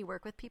something you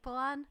work with people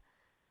on?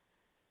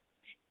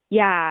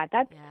 Yeah,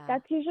 that's Yeah.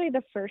 that's usually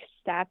the first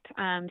step.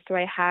 So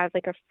I have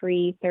like a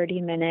free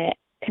 30-minute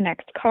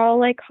connect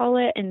call, I call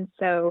it. And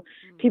so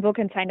Mm. people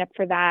can sign up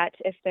for that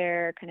if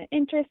they're kind of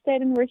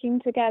interested in working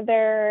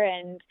together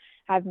and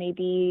have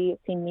maybe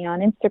seen me on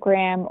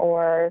Instagram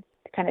or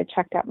kind of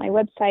checked out my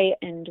website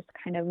and just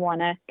kind of want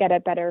to get a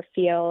better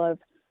feel of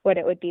what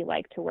it would be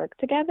like to work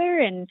together.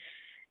 And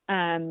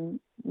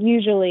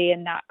usually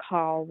in that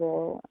call,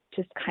 we'll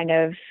just kind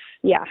of,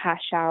 yeah,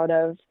 hash out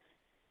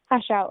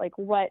like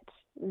what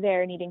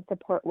they're needing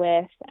support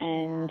with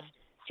and Yeah.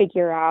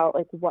 figure out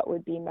like what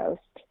would be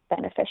most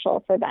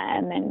beneficial for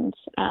them and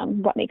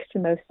what makes the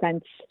most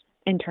sense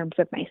in terms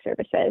of my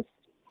services.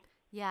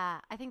 Yeah,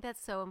 I think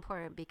that's so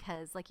important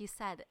because, like you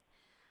said,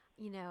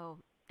 you know,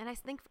 and I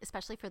think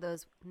especially for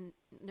those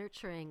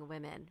nurturing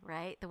women,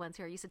 right? The ones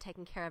who are used to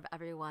taking care of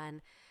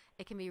everyone,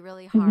 it can be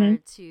really Hmm.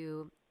 hard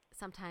to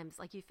sometimes,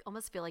 like, you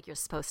almost feel like you're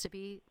supposed to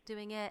be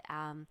doing it,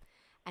 and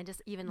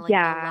just even like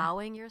Yeah.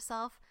 allowing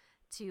yourself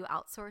to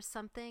outsource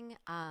something.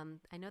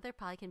 I know there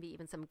probably can be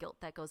even some guilt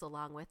that goes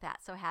along with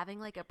that. So having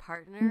like a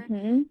partner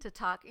Hmm. to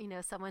talk,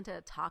 someone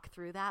to talk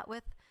through that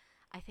with,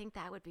 I think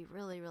that would be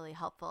really, really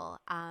helpful.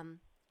 And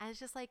it's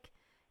just like,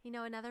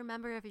 another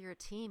member of your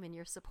team and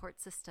your support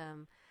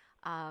system.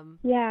 Um,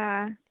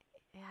 Yeah.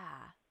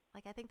 yeah,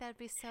 like, I think that'd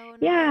be so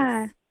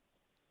Yeah.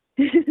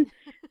 nice.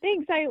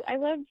 Thanks. I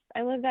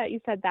love that you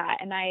said that.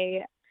 And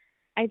I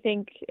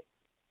think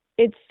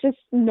it's just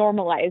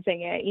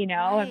normalizing it, you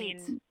know? I Right.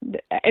 mean,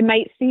 it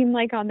might seem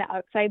like on the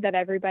outside that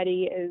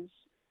everybody is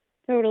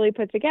totally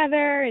put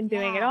together and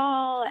doing it Yeah.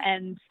 all.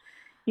 And,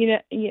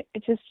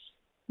 it just,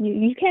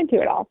 you can't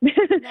do it all.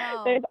 There's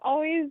No.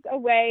 always a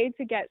way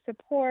to get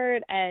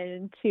support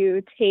and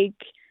to take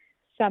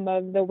some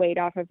of the weight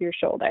off of your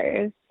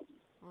shoulders.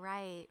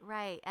 Right,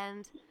 right.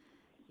 And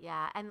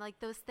yeah, and like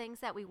those things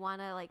that we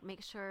want to like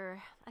make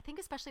sure, I think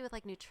especially with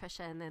like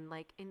nutrition and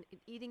like in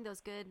eating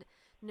those good,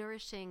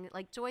 nourishing,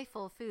 like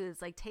joyful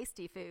foods, like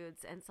tasty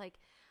foods. And it's like,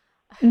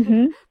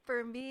 Hmm.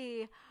 for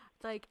me,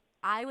 like,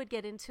 I would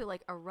get into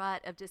like a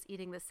rut of just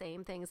eating the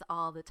same things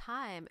all the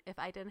time if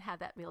I didn't have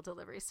that meal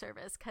delivery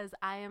service, because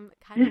I am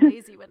kind of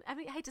lazy when, I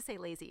mean, I hate to say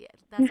lazy,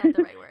 that's not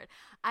the right word.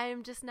 I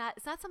am just not,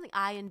 it's not something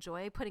I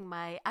enjoy putting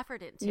my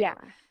effort into. Yeah.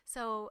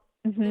 So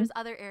Hmm. there's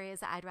other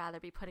areas that I'd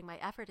rather be putting my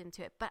effort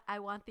into it, but I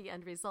want the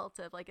end result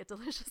of like a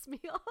delicious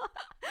meal.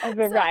 A So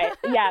variety.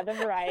 Yeah, the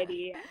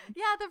variety.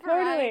 yeah, the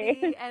Totally.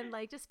 variety and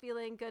like just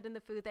feeling good in the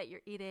food that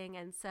you're eating.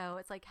 And so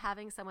it's like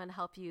having someone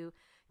help you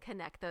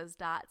connect those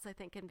dots, I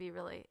think, can be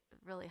really,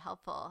 really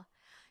helpful.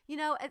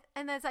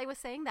 And as I was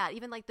saying that,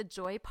 even like the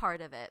joy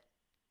part of it,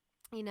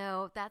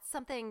 that's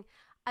something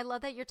I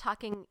love that you're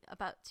talking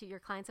about to your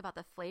clients about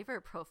the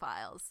flavor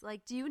profiles.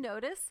 Like, do you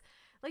notice,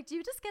 like, do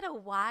you just get a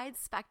wide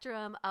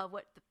spectrum of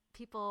what the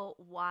people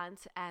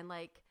want, and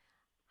like,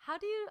 how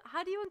do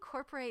you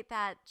incorporate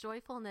that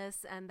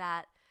joyfulness and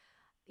that,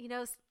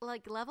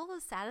 like, level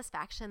of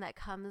satisfaction that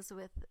comes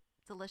with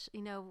delicious,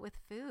 with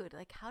food?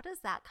 Like, how does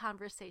that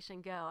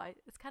conversation go?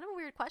 It's kind of a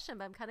weird question,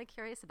 but I'm kind of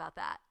curious about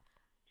that.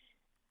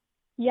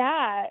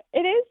 Yeah, it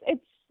is.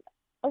 It's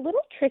a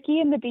little tricky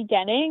in the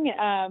beginning,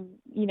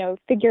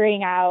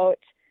 figuring out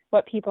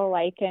what people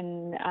like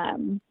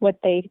and what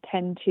they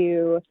tend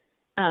to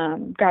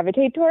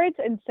gravitate towards.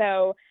 And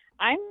so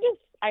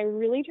I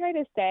really try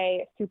to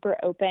stay super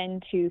open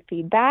to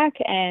feedback,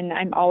 and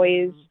I'm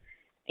always,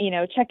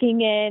 Mm,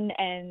 checking in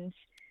and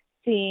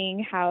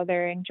seeing how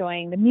they're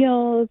enjoying the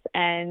meals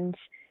and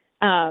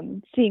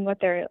seeing what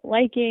they're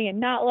liking and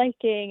not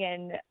liking,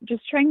 and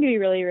just trying to be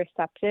really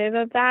receptive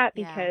of that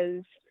yeah.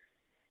 because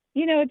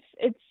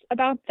it's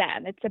about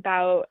them. It's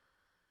about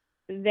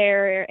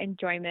their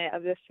enjoyment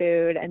of the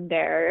food and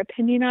their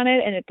opinion on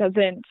it. And it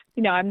doesn't,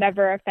 I'm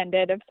never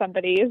offended if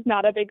somebody is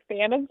not a big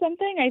fan of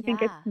something. I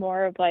think it's Yeah.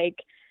 more of like,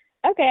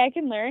 okay, I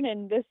can learn,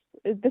 and this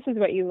is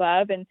what you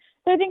love. And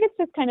so I think it's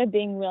just kind of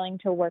being willing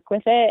to work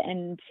with it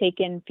and take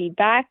in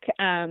feedback.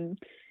 And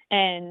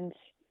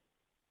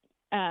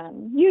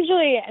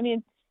usually, I mean,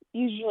 it's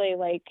usually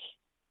like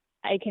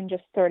I can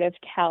just sort of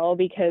tell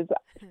because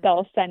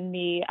they'll send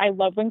me, I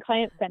love when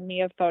clients send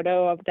me a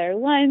photo of their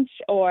lunch,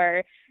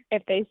 or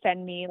if they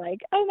send me like,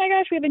 oh my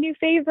gosh, we have a new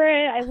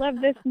favorite. I love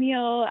this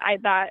meal.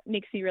 That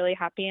makes me really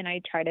happy. And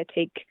I try to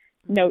take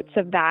notes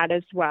of that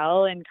as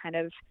well and kind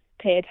of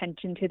pay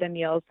attention to the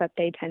meals that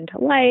they tend to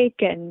like.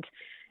 And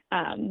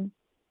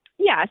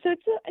yeah, so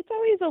it's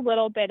always a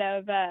little bit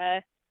of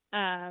a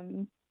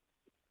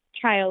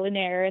trial and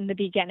error in the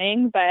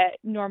beginning, but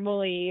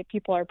normally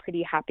people are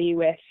pretty happy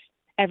with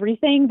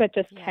everything, but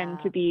just tend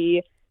Yeah. to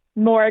be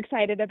more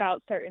excited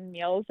about certain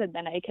meals, and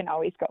then I can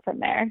always go from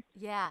there.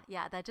 Yeah,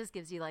 yeah, that just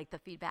gives you like the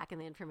feedback and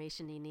the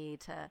information you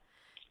need to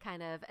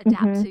kind of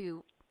adapt Hmm.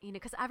 to,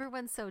 because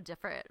everyone's so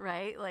different,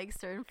 right? Like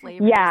certain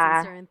flavors and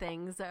Yeah. certain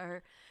things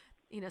are,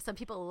 some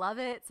people love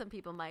it, some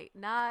people might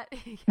not.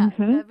 Yeah,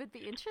 Hmm. that would be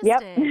Yep.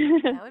 interesting.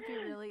 That would be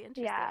really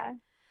interesting. Yeah.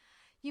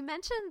 You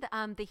mentioned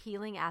the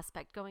healing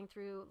aspect going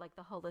through like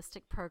the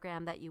holistic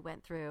program that you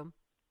went through.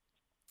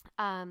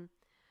 Um,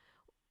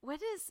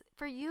 what is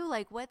for you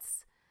like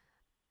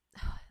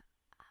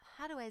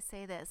how do I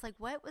say this? Like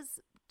what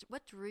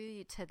drew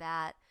you to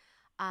that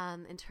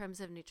in terms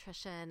of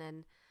nutrition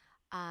and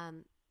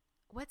um,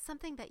 what's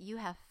something that you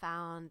have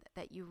found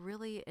that you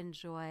really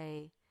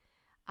enjoy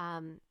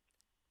um,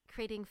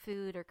 creating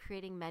food or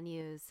creating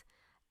menus?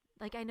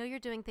 Like I know you're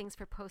doing things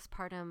for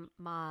postpartum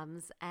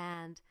moms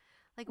and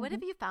like what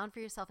have Mhm. you found for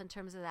yourself in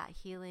terms of that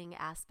healing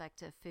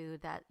aspect of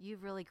food that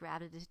you've really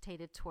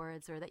gravitated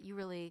towards or that you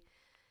really,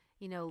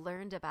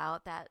 learned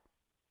about that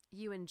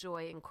you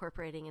enjoy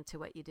incorporating into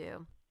what you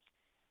do?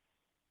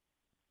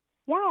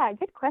 Yeah,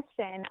 good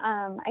question.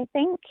 I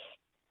think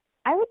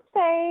I would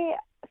say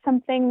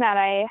something that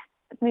I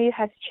maybe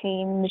has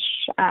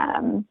changed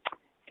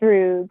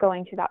through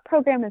going through that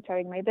program and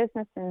starting my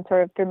business and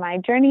sort of through my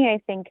journey.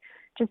 I think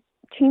just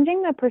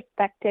changing the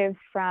perspective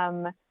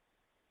from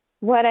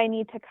what I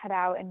need to cut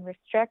out and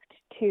restrict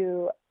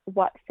to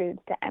what foods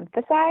to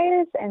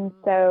emphasize. And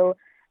Ooh. so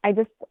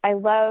I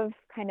love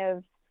kind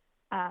of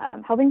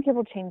helping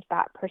people change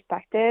that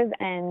perspective.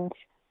 And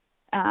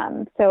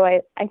so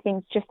I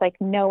think just like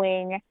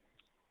knowing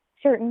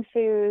certain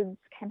foods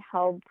can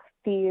help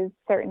these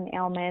certain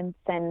ailments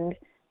and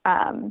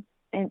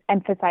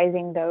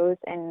emphasizing those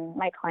in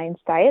my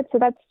clients' diet. So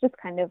that's just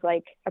kind of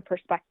like a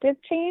perspective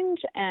change.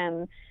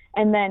 And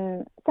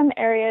then some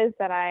areas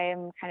that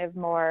I'm kind of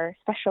more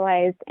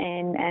specialized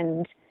in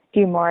and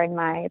do more in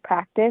my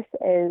practice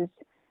is,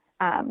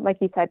 like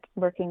you said,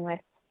 working with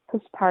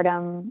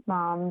postpartum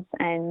moms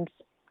and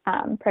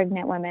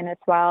pregnant women as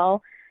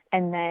well.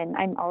 And then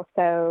I'm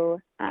also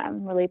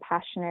really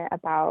passionate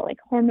about like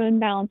hormone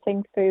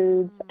balancing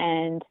foods Mm.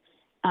 and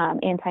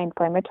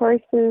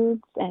anti-inflammatory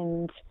foods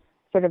and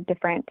sort of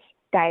different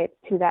diets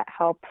too that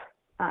help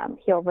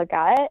heal the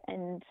gut.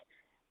 And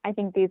I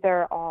think these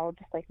are all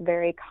just like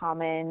very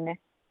common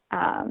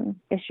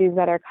issues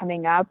that are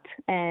coming up.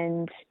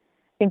 And I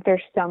think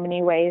there's so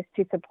many ways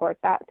to support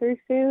that through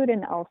food.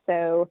 And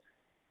also,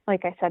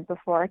 like I said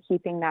before,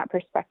 keeping that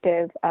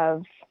perspective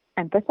of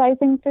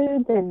emphasizing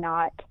foods and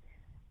not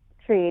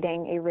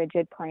creating a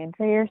rigid plan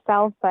for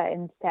yourself, but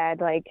instead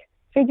like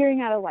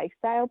figuring out a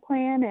lifestyle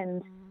plan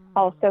and Mm.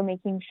 also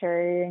making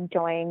sure you're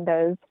enjoying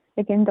those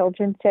like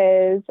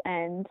indulgences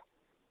and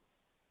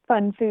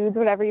fun foods,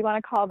 whatever you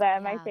want to call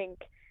them. I Yeah. think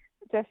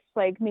just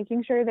like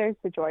making sure there's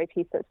the joy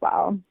piece as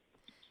well.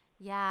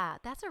 Yeah,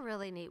 that's a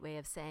really neat way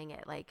of saying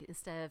it. Like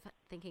instead of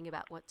thinking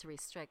about what to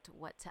restrict,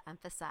 what to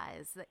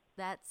emphasize.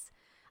 That's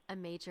a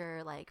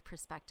major like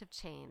perspective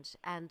change.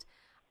 And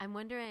I'm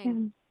wondering,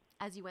 Mm-hmm.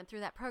 as you went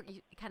through that program,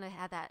 you kind of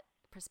had that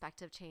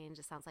perspective change.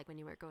 It sounds like when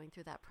you were going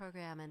through that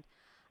program, and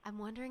I'm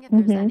wondering if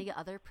there's Mm-hmm. any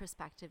other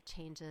perspective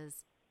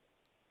changes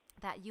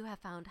that you have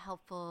found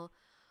helpful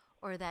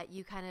or that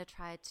you kind of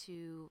try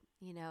to,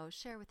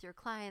 share with your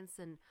clients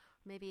and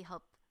maybe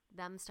help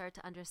them start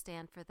to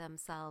understand for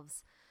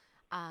themselves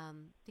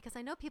because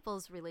I know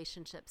people's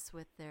relationships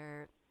with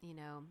their,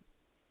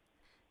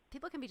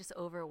 people can be just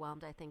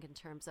overwhelmed, I think, in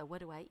terms of what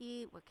do I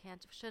eat? What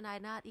should I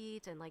not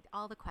eat? And like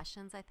all the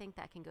questions I think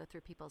that can go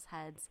through people's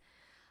heads.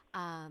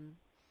 Um,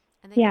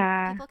 and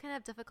Yeah. people can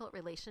have difficult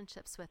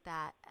relationships with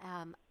that.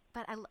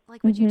 But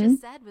like what you Mm-hmm.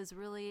 just said was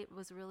really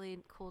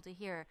cool to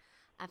hear,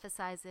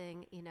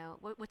 emphasizing,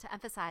 what to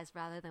emphasize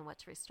rather than what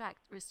to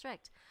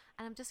restrict.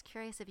 And I'm just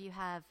curious if you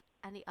have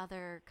any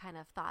other kind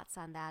of thoughts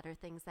on that or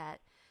things that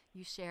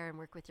you share and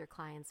work with your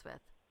clients with.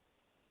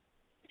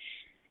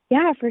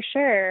 Yeah, for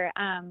sure.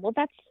 Well,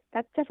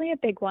 that's definitely a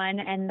big one.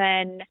 And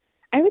then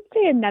I would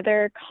say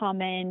another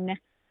common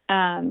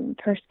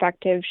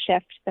perspective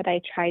shift that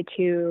I try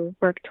to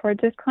work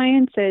towards with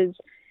clients is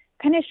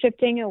kind of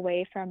shifting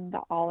away from the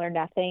all or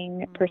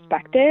nothing Mm,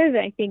 perspective.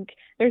 I think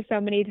there's so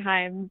many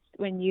times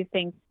when you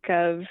think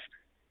of,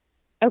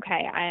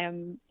 okay,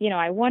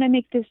 I want to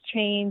make this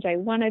change. I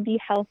want to be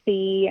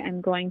healthy.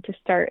 I'm going to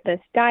start this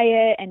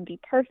diet and be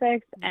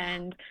perfect yeah.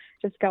 and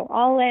just go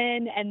all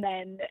in. And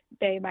then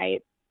they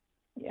might,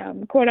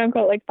 quote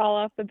unquote, like fall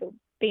off the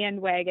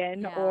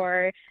bandwagon Yeah.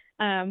 or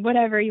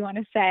whatever you want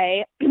to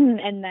say.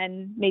 And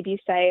then maybe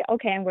say,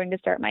 okay, I'm going to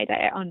start my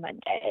diet on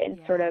Monday and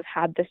sort Yeah. of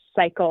have this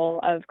cycle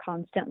of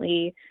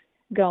constantly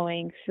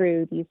going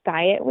through these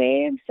diet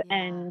waves. Yeah.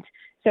 And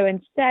so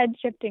instead,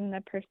 shifting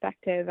the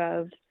perspective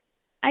of,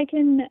 I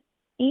can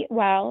eat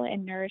well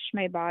and nourish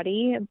my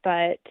body,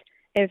 but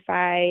if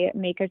I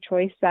make a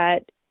choice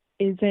that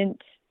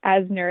isn't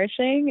as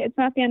nourishing, it's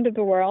not the end of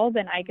the world,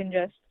 and I can Mm,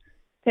 just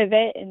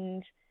pivot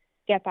and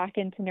get back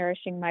into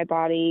nourishing my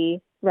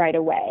body right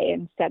away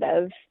instead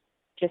of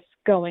just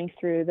going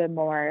through the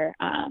more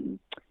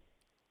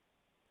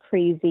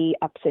crazy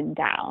ups and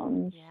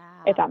downs,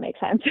 if yeah. that makes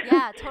sense.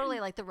 Yeah, totally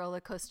like the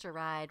roller coaster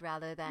ride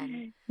rather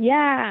than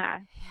Yeah. yeah.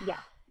 Yes.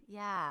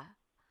 Yeah.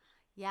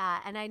 Yeah,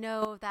 and I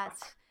know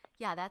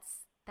yeah,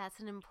 that's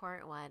an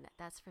important one.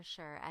 That's for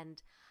sure.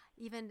 And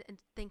even in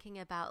thinking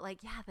about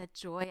like yeah, the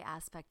joy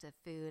aspect of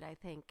food, I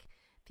think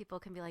people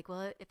can be like,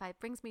 well, if it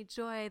brings me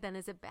joy, then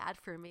is it bad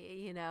for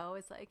me?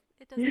 It's like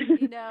it doesn't,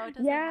 it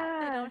doesn't have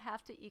they Yeah. don't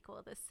have to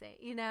equal the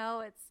same.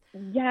 It's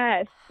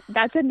Yes,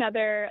 that's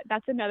another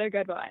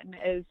good one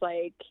is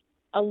like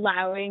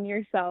allowing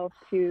yourself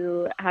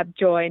to have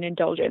joy and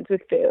indulgence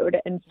with food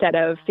instead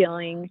of yeah.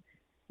 feeling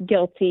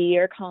guilty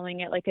or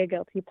calling it like a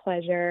guilty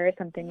pleasure or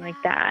something like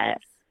that.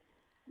 Yes.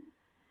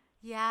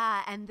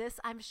 Yeah, and this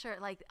I'm sure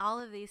like all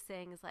of these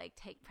things like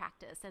take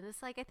practice and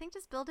it's like I think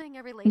just building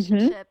a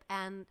Mhm. relationship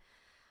and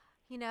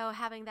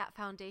having that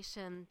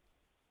foundation,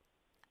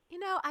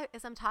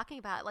 as I'm talking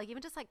about, like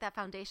even just like that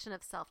foundation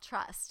of self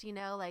trust,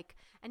 like,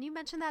 and you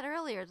mentioned that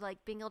earlier,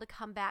 like being able to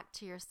come back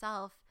to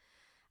yourself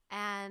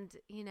and,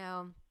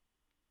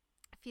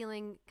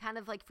 feeling kind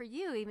of like for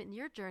you, even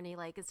your journey,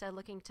 like instead of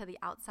looking to the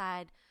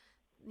outside,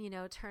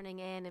 turning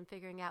in and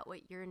figuring out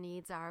what your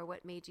needs are,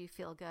 what made you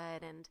feel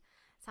good. And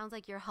it sounds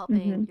like you're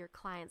helping Mhm. your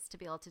clients to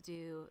be able to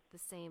do the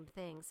same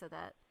thing so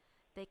that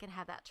they can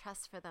have that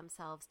trust for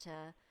themselves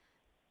to,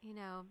 you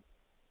know,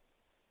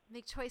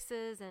 make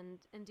choices and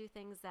do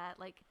things that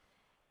like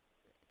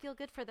feel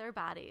good for their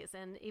bodies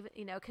and even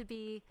could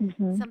be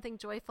Mhm. something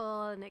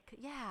joyful and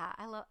yeah,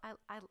 I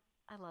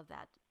love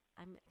that.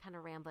 I'm kind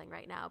of rambling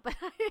right now, but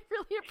I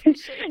really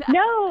appreciate that.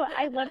 No,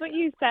 I love what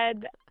you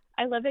said.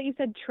 I love that you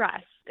said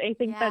trust. I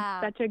think that's Yeah.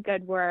 such a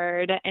good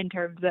word in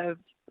terms of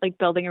like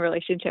building a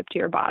relationship to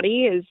your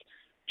body is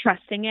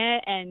trusting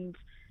it and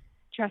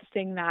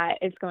trusting that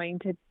it's going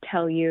to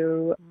tell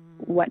you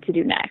what to Mm,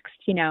 do next.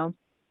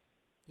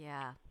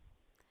 yeah.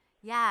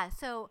 Yeah.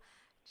 So,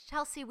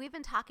 Chelsea, we've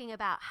been talking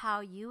about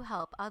how you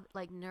help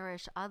like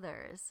nourish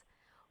others.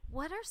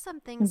 What are some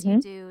things you Hmm.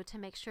 do to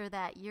make sure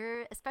that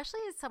you're,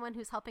 especially as someone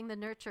who's helping the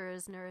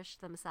nurturers nourish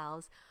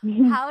themselves,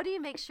 Hmm. how do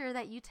you make sure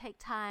that you take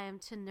time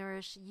to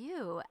nourish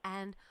you?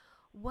 And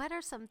what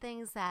are some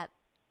things that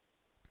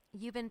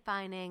you've been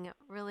finding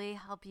really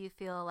help you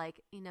feel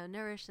like,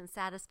 nourished and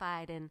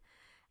satisfied and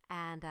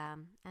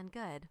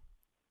good?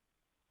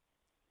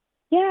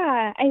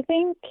 Yeah, I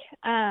think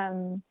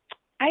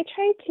I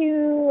try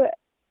to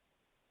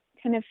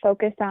kind of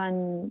focus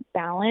on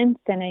balance,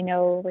 and I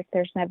know like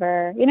you're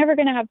never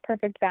going to have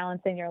perfect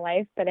balance in your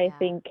life, but I Yeah.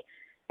 think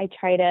I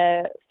try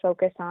to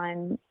focus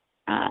on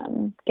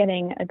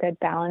getting a good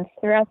balance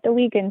throughout the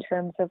week in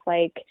terms of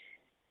like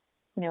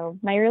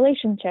my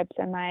relationships.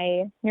 Am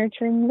I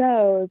nurturing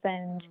those?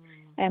 And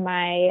Mm, am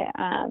I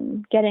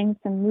getting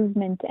some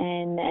movement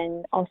in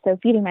and also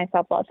feeding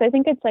myself well? So I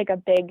think it's like a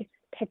big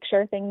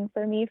picture thing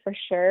for me for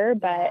sure.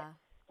 But yeah.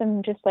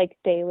 some just like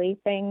daily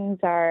things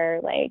are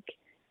like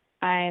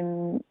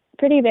I'm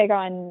pretty big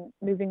on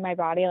moving my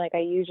body. Like I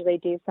usually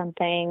do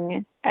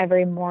something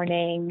every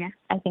morning.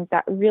 I think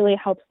that really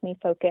helps me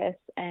focus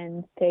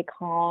and stay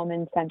calm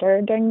and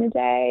centered during the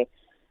day.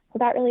 So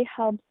that really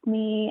helps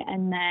me.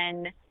 And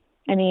then,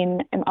 I mean,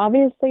 I'm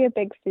obviously a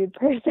big food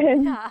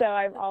person, Yeah. so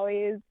I'm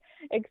always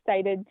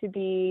excited to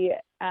be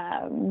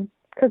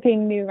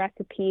cooking new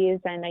recipes.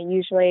 And I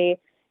usually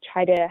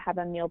try to have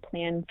a meal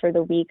plan for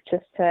the week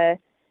just to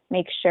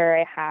make sure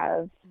I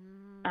have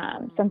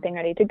something Mm,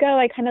 ready to go.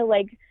 I kind of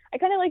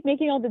like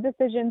making all the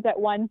decisions at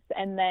once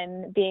and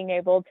then being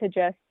able to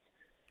just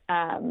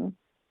um,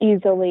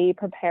 easily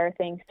prepare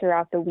things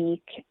throughout the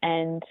week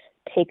and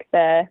take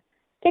the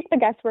take the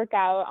guesswork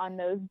out on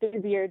those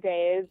busier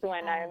days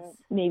when I'm yes.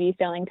 maybe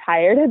feeling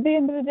tired at the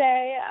end of the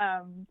day.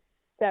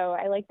 So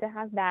I like to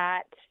have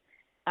that.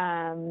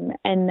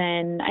 And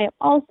then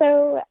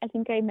I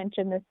think I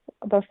mentioned this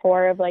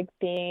before of like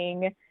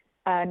being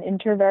an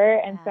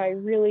introvert. And so I Yeah.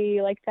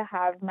 really like to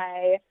have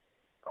my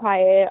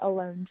quiet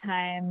alone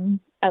time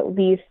at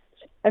least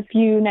a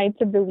few nights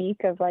of the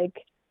week of like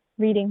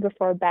reading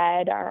before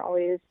bed are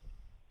always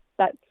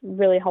that's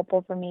really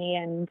helpful for me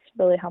and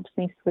really helps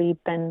me sleep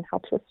and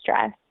helps with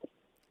stress.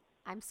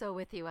 I'm so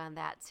with you on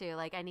that too.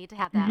 Like I need to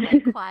have that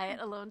like quiet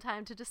alone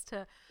time to just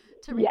to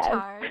Yes.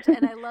 recharge.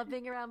 And I love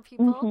being around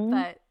people, Mhm.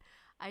 but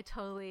I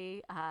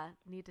totally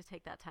need to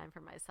take that time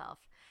for myself.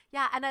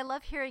 Yeah, and I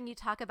love hearing you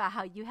talk about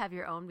how you have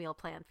your own meal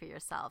plan for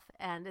yourself,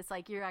 and it's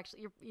like you're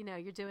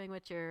doing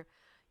what you're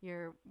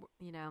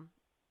you know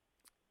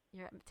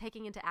you're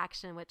taking into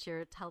action what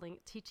you're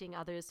teaching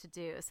others to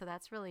do. So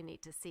that's really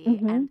neat to see.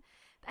 Mhm. And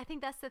I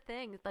think that's the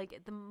thing.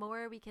 Like the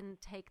more we can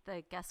take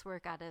the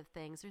guesswork out of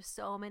things, there's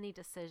so many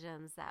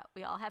decisions that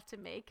we all have to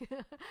make.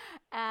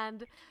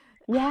 And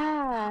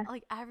Yeah.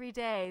 like every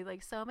day,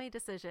 like so many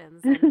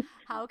decisions. And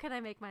how can I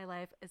make my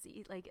life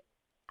like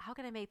how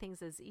can I make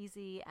things as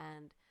easy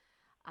and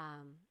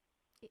um,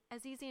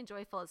 as easy and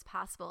joyful as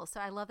possible? So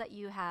I love that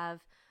you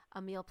have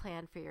a meal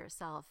plan for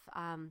yourself.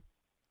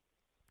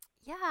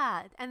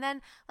 Yeah. And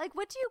then like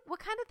what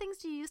kind of things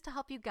do you use to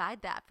help you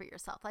guide that for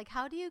yourself? Like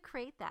how do you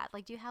create that?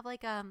 Like do you have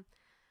like a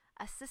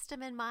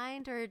system in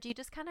mind, or do you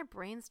just kind of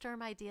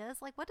brainstorm ideas?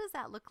 Like what does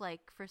that look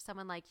like for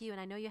someone like you? And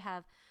I know you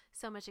have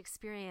so much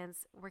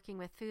experience working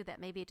with food that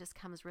maybe it just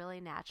comes really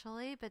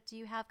naturally, but do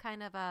you have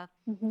kind of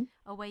Mhm.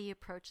 a way you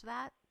approach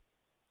that?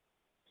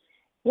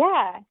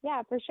 Yeah,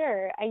 yeah, for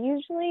sure. I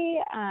usually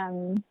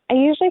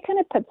kind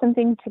of put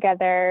something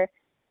together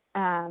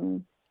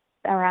um,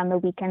 around the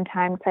weekend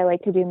time because I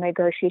like to do my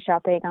grocery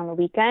shopping on the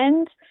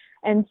weekend.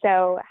 And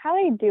so how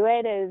I do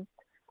it is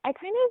I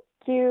kind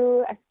of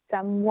do a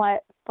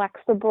somewhat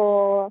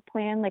flexible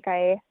plan. Like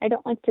I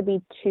don't like to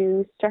be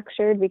too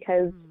structured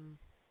because Mm,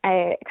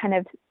 I kind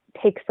of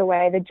takes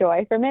away the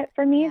joy from it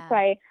for me. So yeah.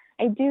 I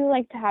do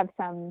like to have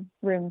some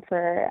room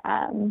for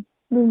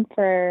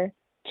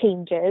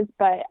changes,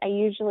 but I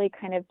usually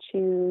kind of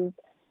choose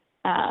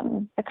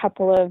a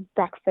couple of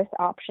breakfast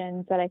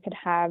options that I could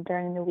have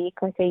during the week.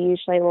 Like I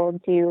usually will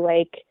do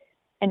like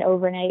an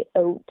overnight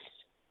oats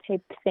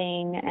type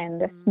thing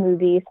and a Mm,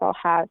 smoothie. So I'll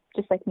have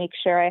just like make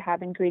sure I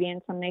have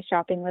ingredients on my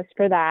shopping list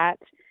for that.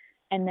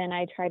 And then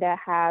I try to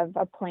have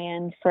a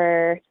plan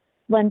for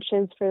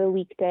lunches for the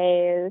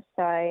weekdays.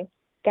 So I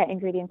get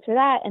ingredients for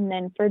that. And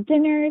then for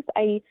dinners,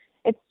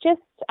 it's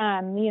just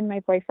me and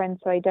my boyfriend.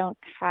 So I don't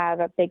have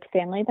a big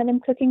family that I'm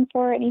cooking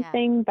for or yeah.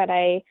 anything, but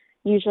I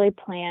usually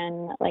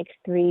plan like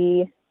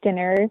 3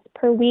 dinners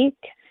per week.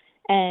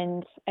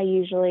 And I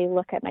usually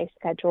look at my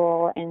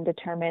schedule and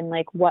determine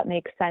like what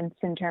makes sense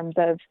in terms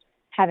of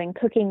having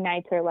cooking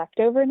nights or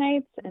leftover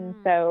nights. And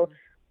so Mm,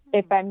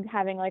 if mm, I'm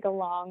having like a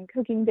long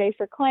cooking day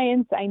for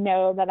clients, I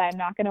know that I'm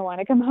not going to want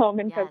to come home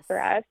and cook yes.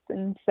 for us.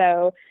 And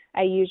so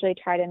I usually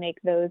try to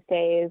make those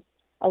days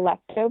a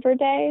leftover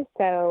day.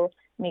 So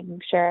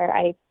making sure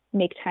I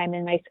make time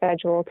in my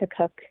schedule to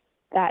cook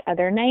that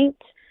other night.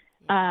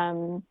 Yeah.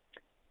 Um,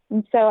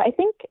 and so I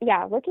think,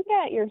 yeah, looking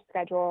at your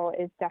schedule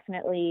is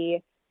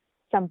definitely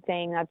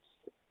something that's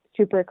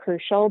super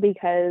crucial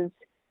because,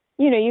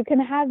 you can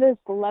have this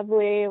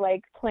lovely,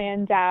 like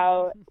planned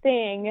out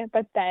thing,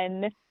 but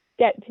then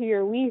get to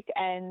your week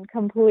and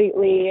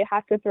completely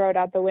have to throw it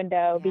out the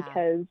window Yeah.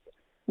 because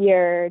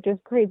you're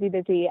just crazy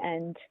busy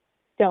and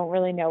don't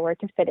really know where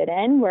to fit it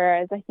in.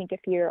 Whereas I think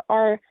if you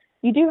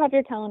do have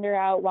your calendar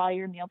out while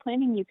you're meal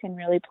planning, you can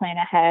really plan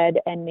ahead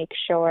and make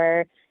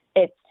sure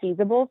it's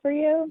feasible for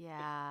you.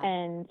 Yeah.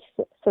 And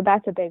so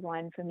that's a big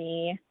one for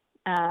me.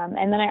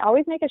 And then I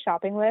always make a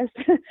shopping list.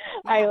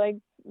 I Yeah. like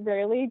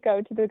rarely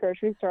go to the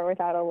grocery store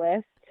without a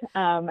list.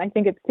 I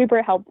think it's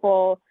super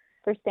helpful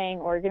for staying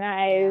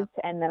Yep. organized.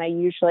 And then I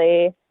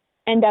usually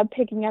end up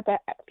picking up a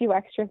few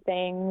extra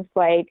things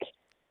like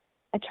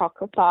a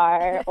chocolate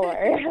bar or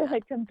Yeah.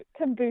 like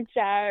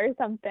kombucha or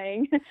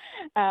something.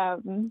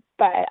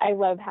 But I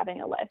love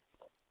having a list.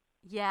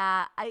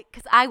 Yeah,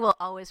 because I will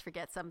always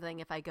forget something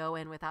if I go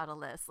in without a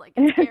list. Like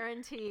it's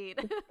guaranteed.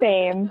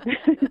 Same.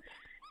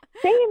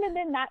 Same, and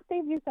then that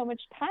saves you so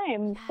much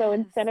time. So Yes.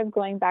 instead of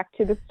going back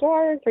to the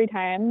store 3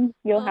 times,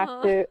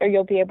 Uh-huh.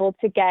 you'll be able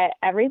to get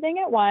everything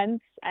at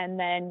once, and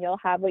then you'll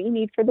have what you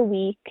need for the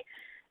week.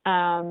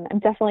 I'm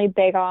definitely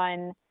big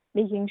on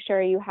making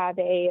sure you have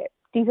a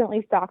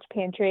decently stocked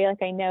pantry.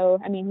 Like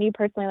I mean, me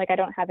personally, like I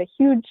don't have a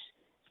huge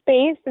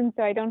space, and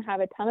so I don't have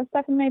a ton of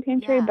stuff in my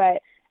pantry, Yeah.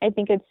 but I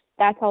think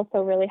that's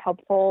also really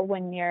helpful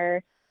when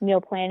you're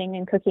meal planning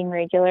and cooking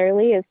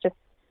regularly is just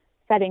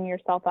setting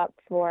yourself up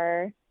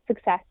for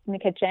success in the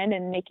kitchen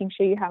and making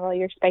sure you have all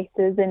your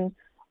spices and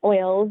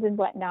oils and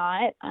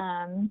whatnot.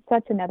 So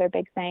that's another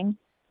big thing.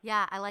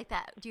 Yeah, I like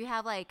that. Do you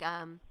have like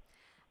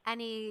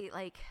any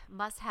like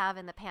must have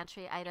in the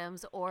pantry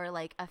items, or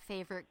like a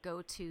favorite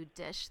go-to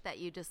dish that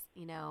you just,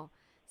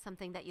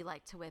 something that you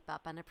like to whip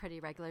up on a pretty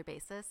regular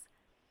basis?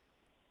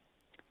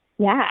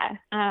 Yeah.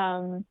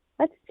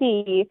 Let's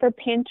see. For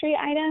pantry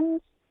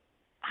items,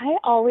 I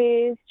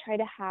always try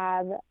to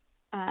have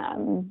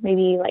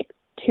maybe like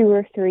 2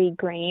 or 3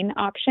 grain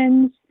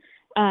options.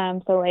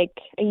 So like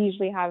I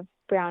usually have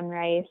brown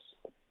rice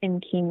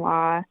and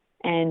quinoa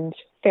and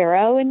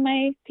farro in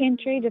my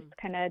pantry, just Mm,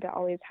 kind of to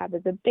always have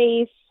as a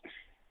base.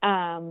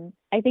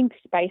 I think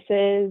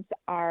spices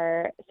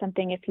are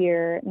something if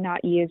you're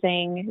not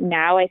using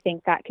now, I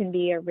think that can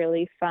be a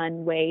really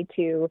fun way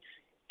to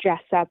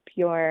dress up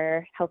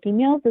your healthy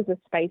meals is with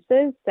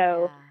spices.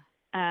 So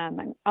Yeah.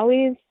 I'm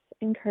always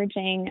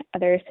encouraging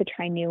others to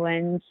try new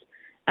ones.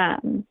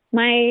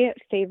 My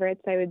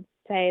favorites, I would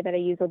say that I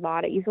use a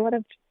lot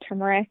of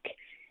turmeric,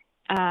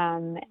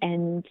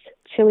 and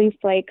chili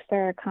flakes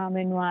are a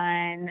common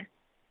one.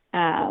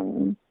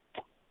 Um,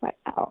 what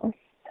else?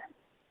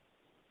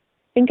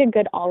 I think a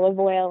good olive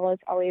oil is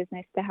always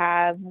nice to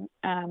have.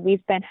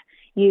 We've been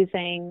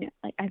using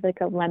like I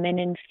like a lemon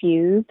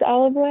infused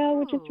olive oil,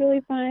 which is Ooh.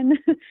 really fun.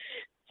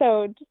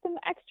 So just some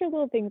extra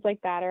little things like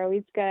that are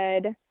always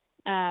good.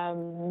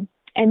 And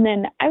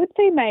then I would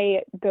say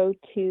my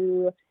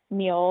go-to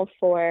meal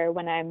for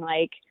when I'm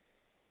like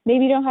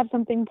maybe don't have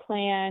something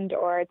planned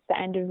or it's the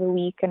end of the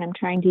week and I'm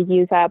trying to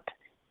use up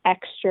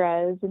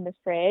extras in the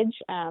fridge.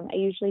 I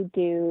usually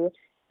do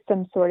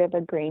some sort of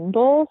a grain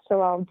bowl.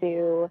 So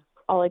Yeah.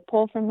 I'll like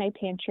pull from my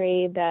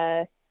pantry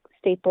the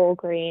staple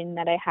grain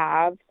that I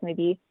have, so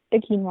maybe the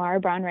quinoa or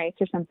brown rice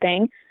or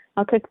something.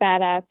 I'll cook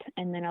that up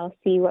and then I'll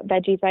see what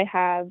veggies I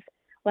have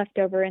left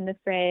over in the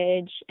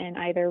fridge and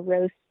either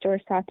roast or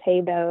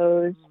saute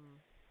those. Mm.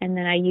 And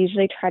then I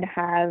usually try to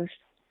have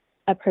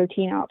a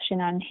protein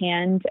option on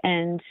hand.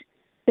 And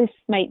this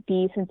might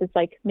be, since it's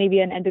like maybe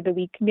an end of the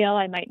week meal,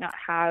 I might not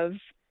have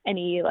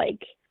any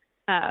like,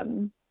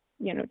 um,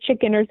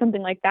 chicken or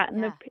something like that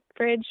in the Yeah.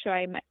 fridge. So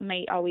I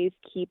might always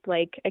keep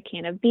like a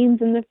can of beans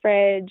in the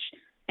fridge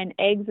and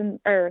eggs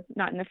or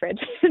not in the fridge,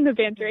 in the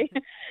pantry.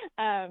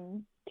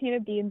 Can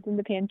of beans in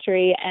the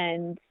pantry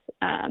and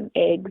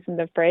eggs in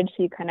the fridge.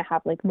 So you kind of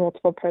have like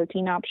multiple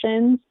protein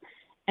options.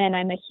 And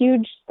I'm a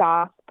huge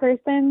sauce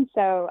person,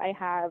 so I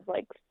have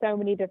like so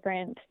many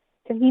different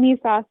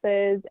tahini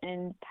sauces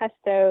and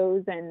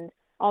pestos and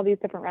all these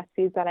different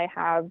recipes that I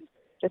have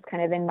just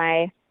kind of in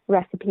my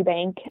recipe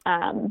bank.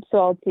 So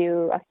I'll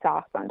do a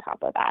sauce on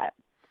top of that.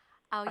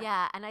 Oh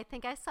yeah, and I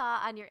think I saw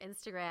on your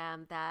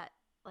Instagram that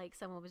like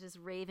someone was just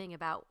raving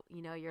about,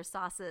 your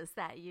sauces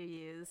that you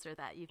use or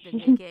that you've been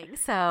making.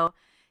 So,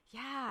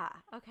 yeah.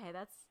 Okay,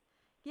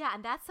 yeah,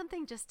 and that's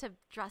something just to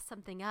dress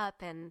something up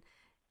and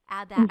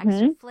add that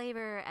extra hmm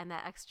flavor and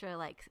that extra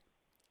like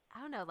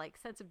I don't know, like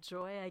sense of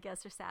joy, I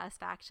guess, or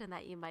satisfaction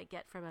that you might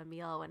get from a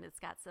meal when it's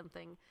got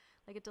something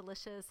like a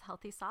delicious,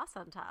 healthy sauce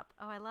on top.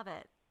 Oh, I love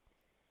it.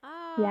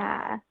 Ah.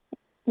 Yeah.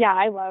 Yeah,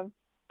 I love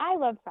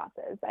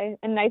sauces.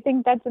 I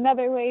think that's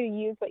another way to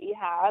use what you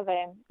have.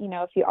 And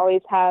if you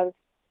always have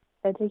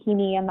the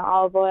tahini and the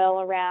olive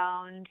oil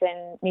around,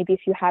 and maybe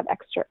if you have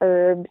extra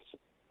herbs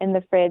in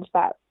the fridge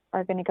that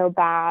are going to go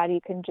bad,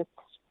 you can just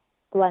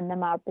blend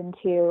them up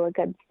into a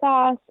good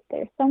sauce.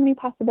 There's so many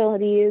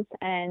possibilities,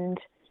 and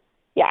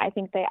yeah, I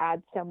think they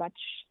add so much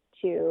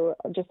to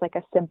just like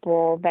a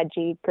simple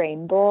veggie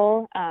grain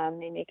bowl.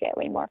 They make it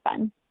way more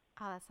fun.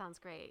 Oh, that sounds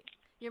great.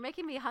 You're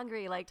making me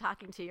hungry, like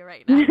talking to you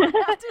right now. I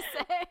have to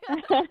say,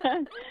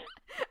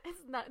 it's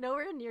not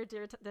nowhere near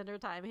dinner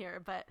time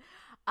here, but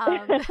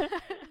um,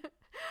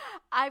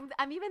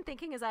 I'm even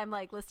thinking as I'm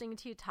like listening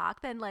to you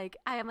talk, then like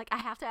I am like I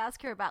have to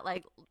ask her about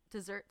like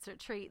desserts or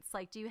treats.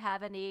 Like, do you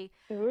have any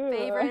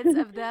favorites Ooh.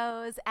 of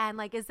those? And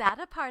like, is that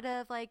a part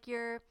of like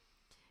your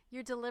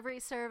delivery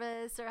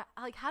service or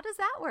like how does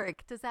that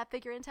work? Does that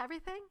figure into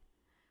everything?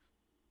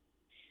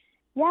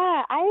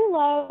 Yeah, I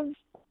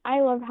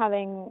love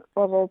having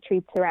little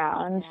treats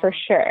around for Yeah,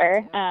 me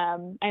sure. too.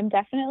 I'm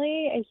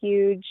definitely a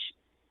huge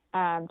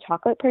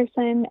chocolate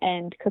person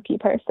and cookie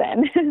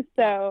person. Yeah.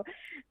 So,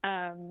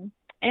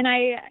 and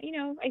I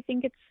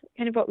think it's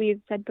kind of what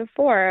we've said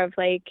before of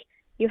like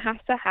you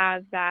have to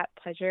have that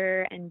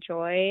pleasure and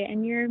joy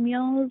in your Mm,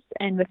 meals,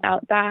 and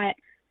without that,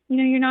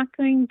 you're not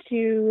going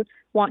to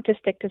want to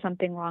stick to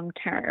something long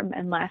term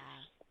unless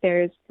yeah.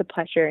 there's the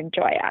pleasure and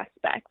joy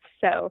aspect.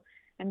 So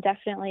I'm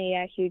definitely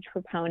a huge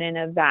proponent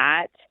of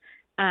that.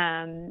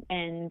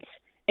 And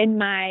in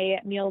my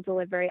meal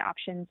delivery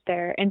options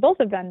there, in both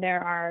of them,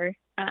 there are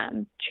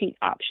treat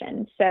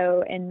options.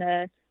 So in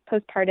the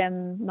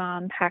postpartum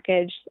mom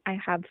package, I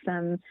have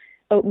some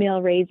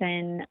oatmeal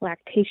raisin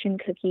lactation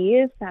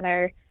cookies that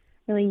are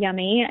really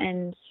yummy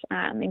and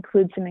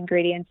include some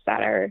ingredients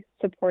that are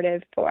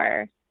supportive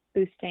for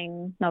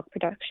boosting milk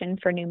production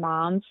for new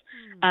moms.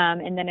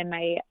 Hmm. And then in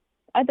my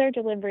other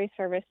delivery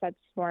service that's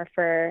more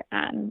for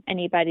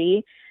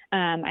anybody,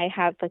 I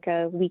have like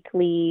a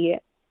weekly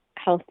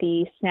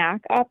healthy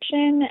snack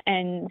option.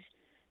 And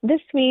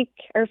this week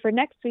or for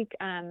next week,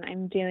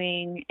 I'm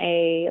doing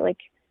a like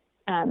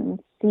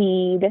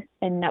seed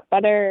and nut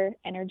butter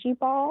energy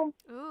ball.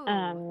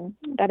 Ooh.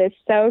 That is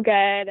so good,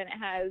 and it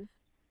has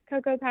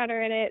cocoa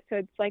powder in it, so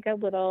it's like a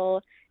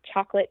little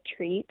chocolate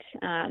treat.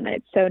 And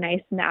it's so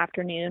nice in the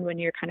afternoon when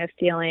you're kind of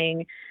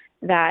feeling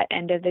that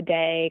end of the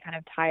day kind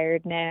of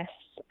tiredness,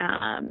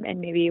 and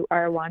maybe you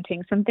are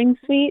wanting something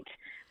sweet,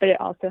 but it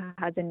also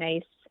has a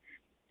nice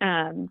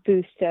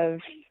boost of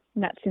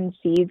nuts and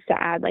seeds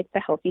to add like the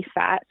healthy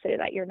fat so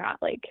that you're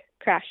not like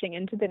crashing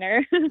into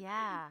dinner.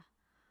 Yeah.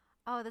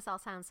 Oh, this all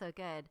sounds so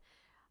good.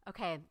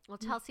 Okay. Well,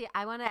 Chelsea,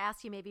 I want to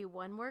ask you maybe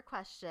one more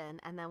question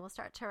and then we'll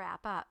start to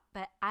wrap up.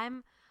 But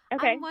I'm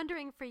Okay.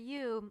 wondering for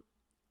you,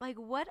 like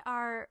what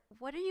are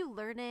you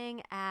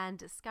learning and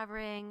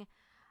discovering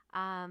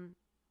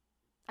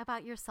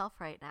about yourself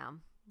right now?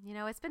 You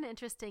know, it's been an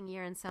interesting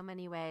year in so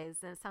many ways,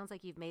 and it sounds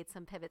like you've made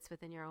some pivots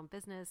within your own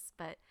business,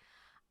 but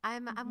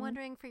I'm Hmm.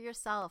 wondering for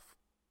yourself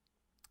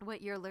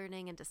what you're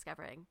learning and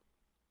discovering.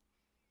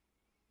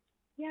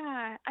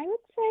 Yeah, I would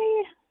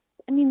say,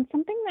 I mean,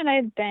 something that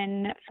I've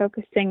been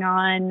focusing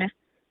on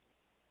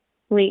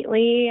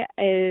lately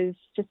is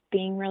just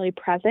being really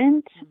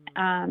present.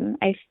 Mm, Um,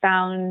 I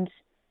found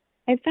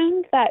I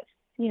found that,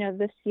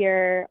 this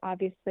year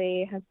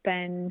obviously has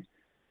been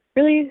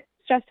really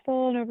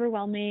stressful and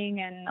overwhelming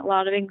and a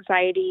lot of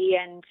anxiety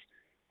and,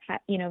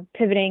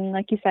 pivoting,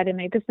 like you said, in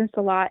my business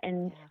a lot.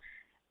 And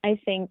yeah. I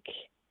think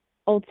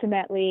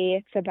ultimately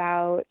it's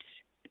about,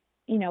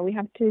 we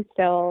have to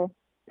still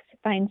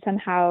find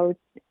somehow,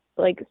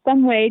 like,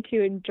 some way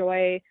to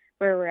enjoy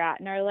where we're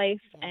at in our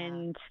life. Yeah.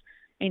 And,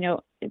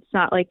 it's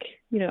not like,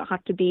 you don't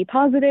have to be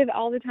positive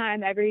all the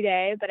time every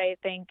day, but I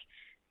think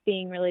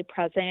being really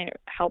present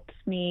helps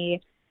me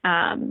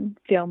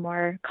feel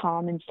more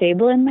calm and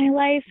stable in my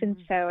life. And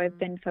so I've Hmm.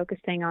 been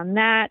focusing on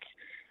that,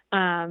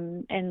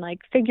 and like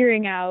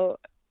figuring out,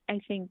 I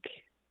think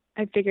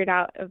I figured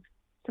out of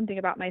something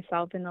about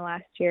myself in the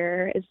last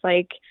year is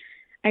like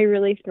I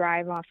really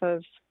thrive off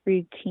of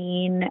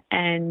routine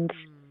and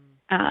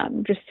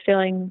Mm, just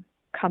feeling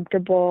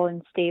comfortable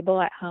and stable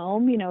at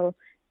home.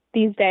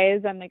 These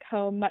days I'm like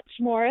home much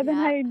more than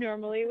yeah. I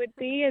normally would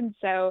be. And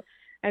so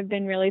I've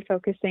been really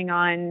focusing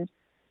on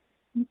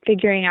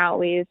figuring out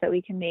ways that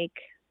we can make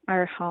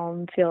our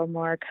home feel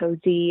more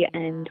cozy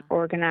and Yeah.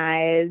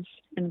 organized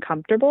and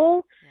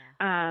comfortable.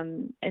 Yeah.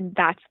 And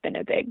that's been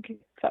a big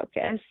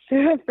focus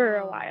for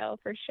a Oh, while,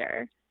 for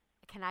sure.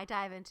 can I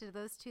dive into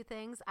those two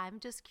things? I'm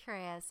just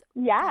curious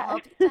Yeah.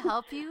 to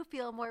help you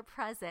feel more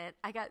present.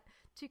 I got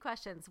two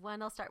questions.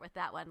 One, I'll start with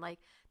that one. Like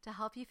to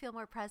help you feel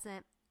more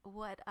present,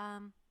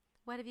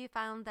 what have you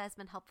found that's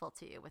been helpful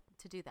to you with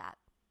to do that?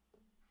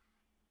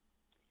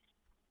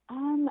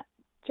 Um,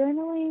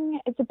 Journaling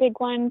is a big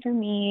one for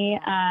me.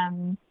 Yeah.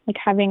 Like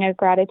having a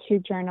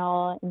gratitude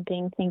journal and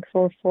being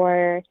thankful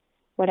for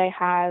what I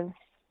have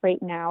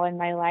right now in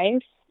my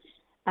life.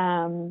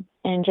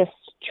 And just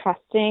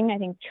trusting. I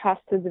think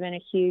trust has been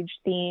a huge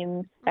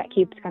theme that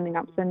keeps coming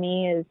up Mm, for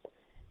me is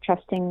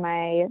trusting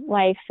my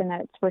life and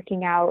that it's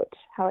working out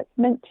how it's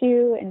meant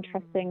to, and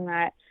trusting mm,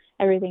 that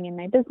everything in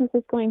my business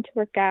is going to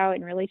work out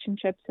and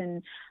relationships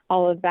and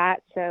all of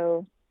that.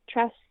 So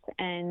trust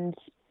and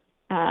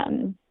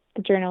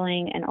the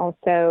journaling, and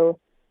also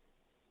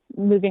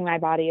moving my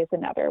body is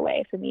another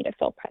way for me to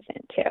feel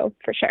present too,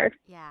 for sure.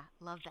 yeah,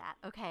 love that.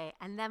 Okay.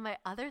 And then my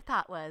other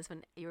thought was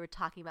when you were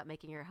talking about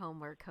making your home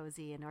more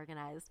cozy and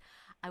organized,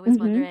 I was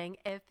Hmm. wondering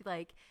if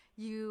like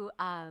you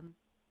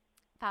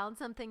found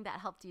something that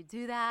helped you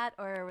do that,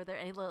 or were there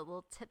any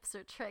little tips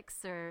or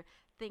tricks or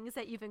things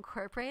that you've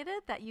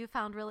incorporated that you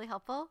found really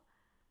helpful?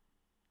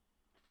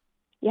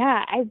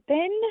 Yeah, I've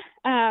been,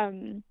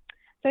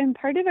 so I'm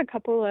part of a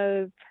couple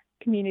of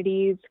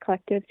communities,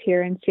 collectives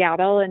here in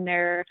Seattle, and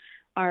there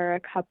are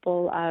a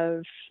couple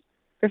of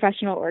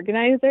professional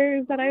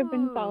organizers that I've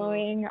been Ooh.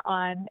 following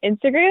on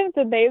Instagram.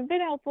 So they've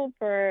been helpful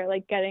for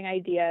like getting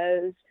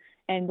ideas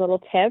and little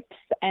tips.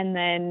 And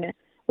then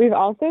we've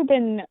also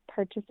been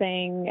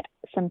purchasing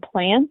some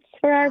plants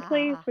for our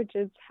place, Ah. which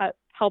is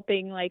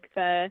helping like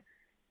the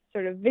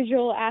sort of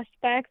visual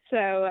aspect.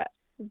 So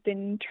I've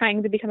been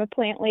trying to become a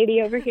plant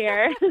lady over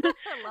here.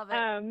 Love it.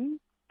 um,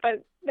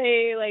 but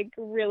they like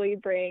really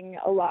bring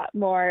a lot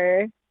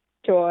more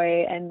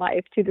joy and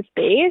life to the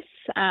space.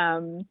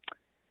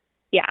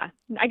 Yeah,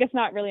 I guess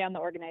not really on the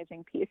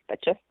organizing piece, but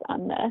just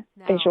on the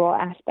No. visual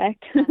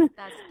aspect.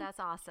 That's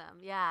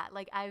awesome. Yeah,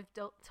 like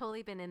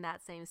totally been in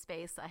that same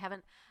space. I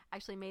haven't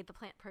actually made the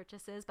plant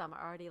purchases, but I'm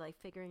already like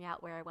figuring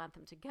out where I want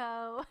them to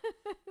go.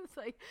 It's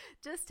like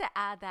just to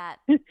add that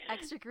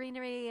extra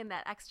greenery and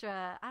that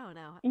extra, I don't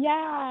know.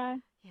 Yeah,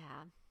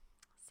 Yeah.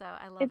 So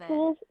I love it's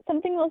it.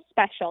 something a little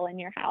special in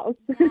your house.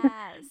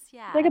 Yes. It's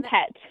Yeah. like a And the,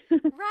 pet.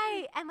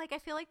 right. And like I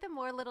feel like the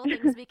more little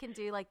things we can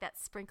do like that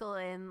sprinkle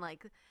in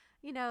like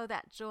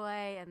that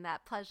joy and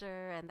that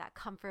pleasure and that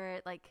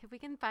comfort, like if we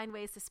can find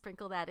ways to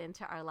sprinkle that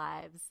into our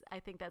lives, I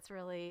think that's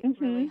really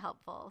really Hmm.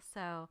 helpful.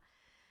 So,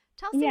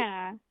 Chelsea,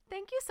 Yeah.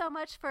 thank you so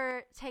much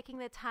for taking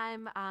the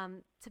time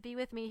to be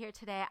with me here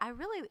today. I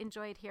really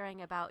enjoyed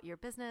hearing about your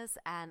business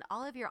and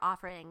all of your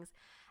offerings,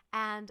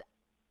 and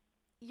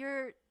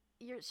you're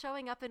you're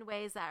showing up in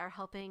ways that are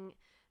helping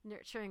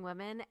nurturing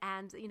women,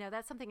 and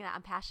that's something that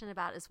I'm passionate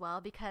about as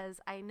well, because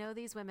I know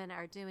these women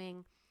are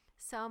doing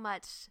so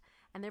much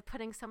and they're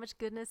putting so much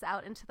goodness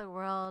out into the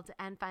world,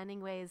 and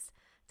finding ways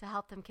to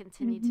help them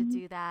continue to Hmm.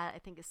 do that I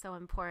think is so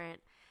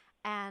important.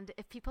 And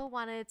if people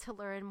wanted to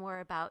learn more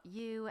about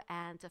you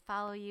and to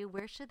follow you,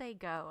 where should they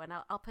go? And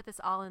I'll put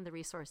this all in the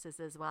resources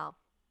as well.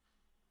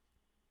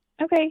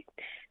 Okay.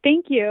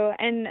 Thank you.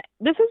 And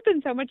this has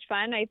been so much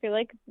fun. I feel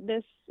like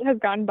this has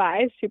gone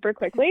by super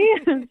quickly.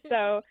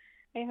 So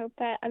I hope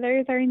that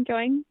others are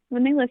enjoying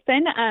when they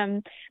listen.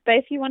 But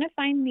if you want to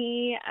find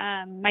me,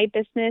 my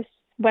business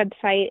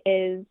website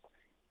is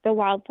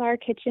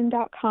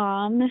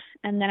thewildflowerkitchen.com.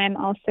 And then I'm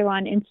also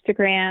on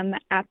Instagram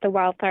at the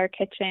Wildflower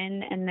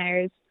Kitchen, and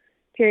there's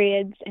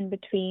periods in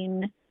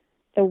between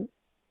so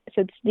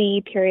it's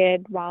the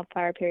period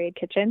wildflower period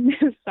kitchen.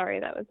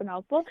 Sorry, that was a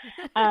mouthful.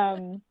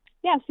 So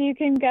you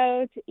can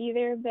go to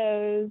either of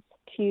those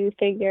to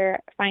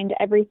find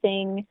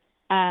everything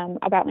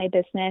about my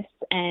business.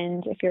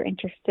 And if you're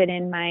interested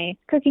in my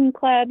cooking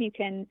club, you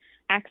can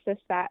access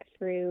that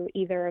through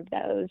either of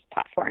those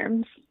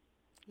platforms.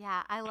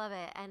 Yeah, I love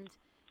it. And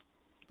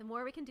the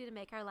more we can do to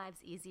make our lives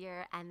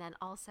easier, and then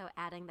also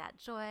adding that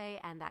joy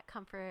and that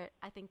comfort,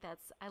 I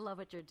love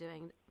what you're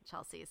doing,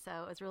 Chelsea.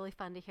 So it was really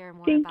fun to hear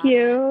more about it. Thank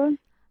you.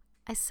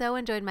 I so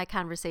enjoyed my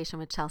conversation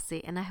with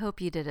Chelsea, and I hope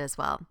you did as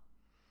well.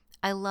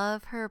 I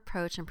love her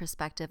approach and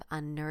perspective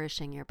on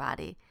nourishing your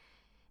body.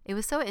 It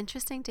was so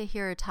interesting to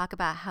hear her talk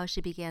about how she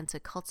began to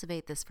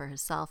cultivate this for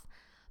herself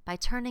by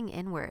turning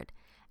inward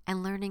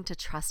and learning to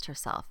trust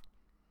herself.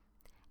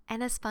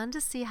 And it's fun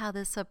to see how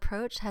this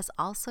approach has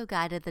also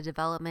guided the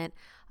development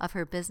of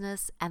her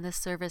business and the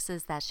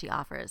services that she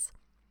offers.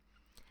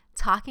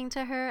 Talking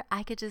to her,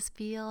 I could just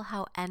feel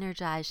how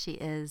energized she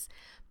is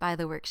by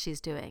the work she's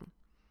doing.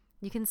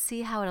 You can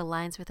see how it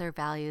aligns with her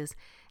values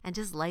and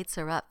just lights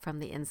her up from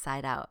the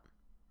inside out.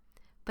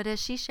 But as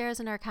she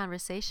shares in our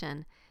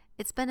conversation,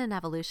 it's been an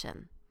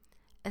evolution,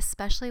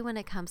 especially when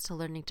it comes to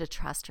learning to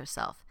trust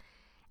herself.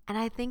 And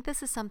I think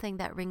this is something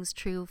that rings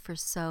true for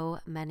so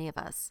many of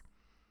us.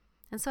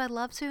 And so I'd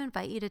love to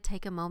invite you to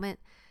take a moment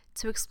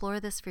to explore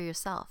this for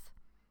yourself.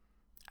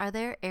 Are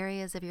there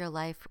areas of your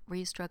life where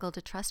you struggle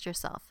to trust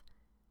yourself?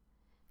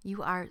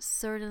 You are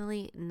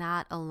certainly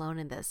not alone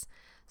in this.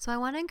 So I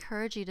want to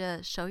encourage you to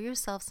show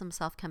yourself some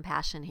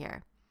self-compassion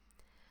here,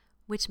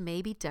 which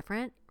may be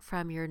different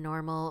from your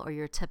normal or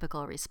your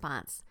typical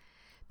response,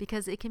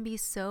 because it can be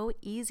so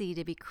easy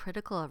to be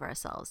critical of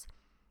ourselves.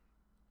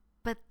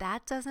 But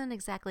that doesn't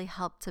exactly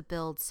help to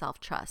build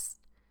self-trust.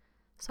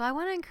 So I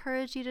want to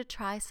encourage you to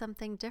try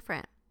something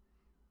different,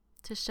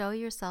 to show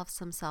yourself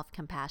some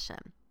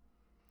self-compassion.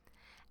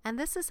 And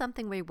this is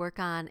something we work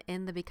on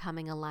in the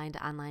Becoming Aligned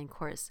online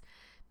course,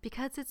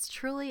 because it's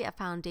truly a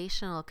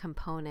foundational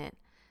component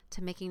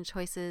to making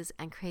choices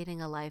and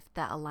creating a life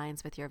that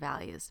aligns with your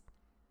values.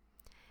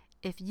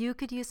 If you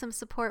could use some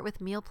support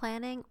with meal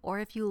planning, or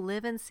if you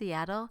live in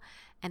Seattle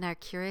and are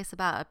curious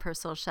about a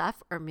personal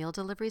chef or meal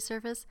delivery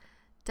service,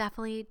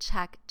 definitely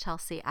check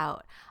Chelsea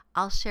out.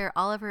 I'll share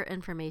all of her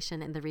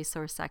information in the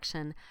resource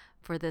section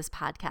for this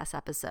podcast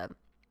episode.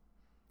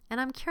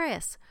 And I'm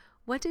curious,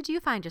 what did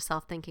you find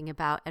yourself thinking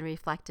about and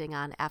reflecting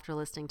on after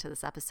listening to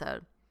this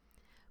episode?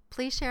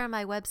 Please share on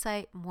my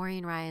website,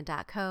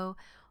 MaureenRyan.co,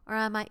 or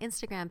on my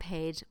Instagram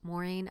page,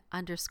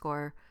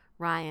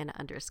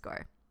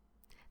 Maureen_Ryan_.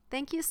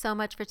 Thank you so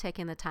much for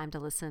taking the time to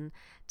listen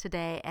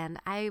today, and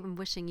I am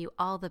wishing you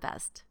all the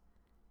best.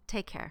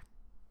 Take care.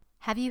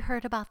 Have you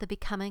heard about the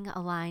Becoming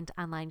Aligned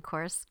online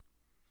course?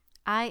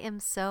 I am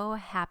so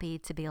happy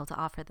to be able to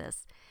offer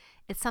this.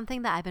 It's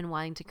something that I've been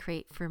wanting to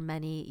create for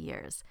many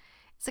years.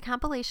 It's a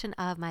compilation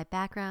of my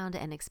background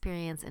and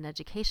experience in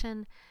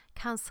education,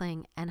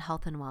 counseling, and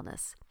health and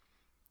wellness.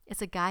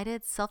 It's a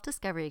guided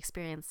self-discovery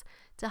experience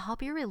to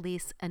help you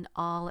release an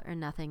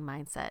all-or-nothing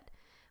mindset,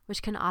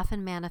 which can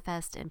often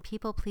manifest in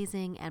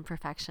people-pleasing and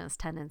perfectionist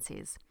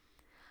tendencies.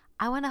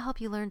 I want to help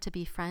you learn to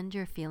befriend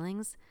your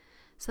feelings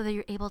so that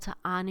you're able to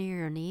honor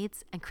your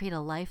needs and create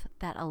a life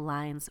that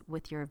aligns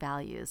with your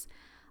values,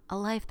 a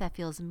life that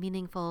feels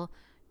meaningful,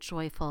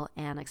 joyful,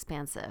 and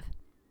expansive.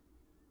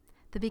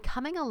 The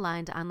Becoming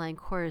Aligned online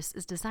course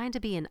is designed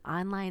to be an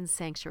online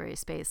sanctuary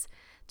space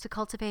to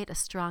cultivate a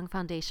strong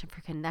foundation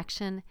for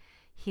connection,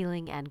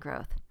 healing, and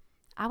growth.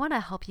 I want to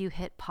help you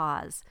hit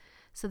pause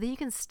so that you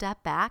can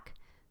step back,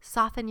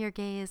 soften your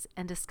gaze,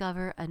 and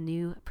discover a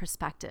new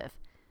perspective,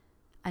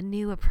 a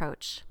new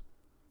approach,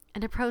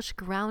 an approach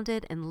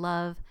grounded in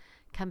love,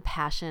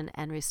 compassion,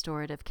 and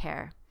restorative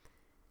care,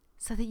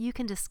 so that you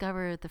can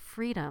discover the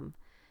freedom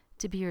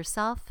to be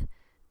yourself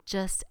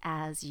just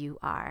as you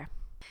are.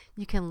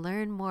 You can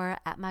learn more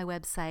at my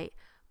website,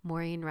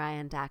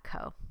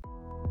 MaureenRyan.co.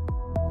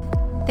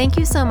 Thank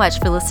you so much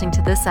for listening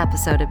to this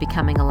episode of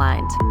Becoming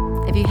Aligned.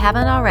 If you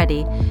haven't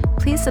already,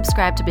 please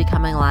subscribe to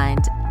Becoming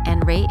Aligned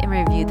and rate and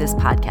review this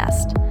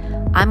podcast.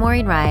 I'm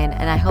Maureen Ryan,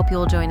 and I hope you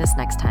will join us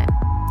next time.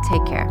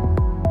 Take care.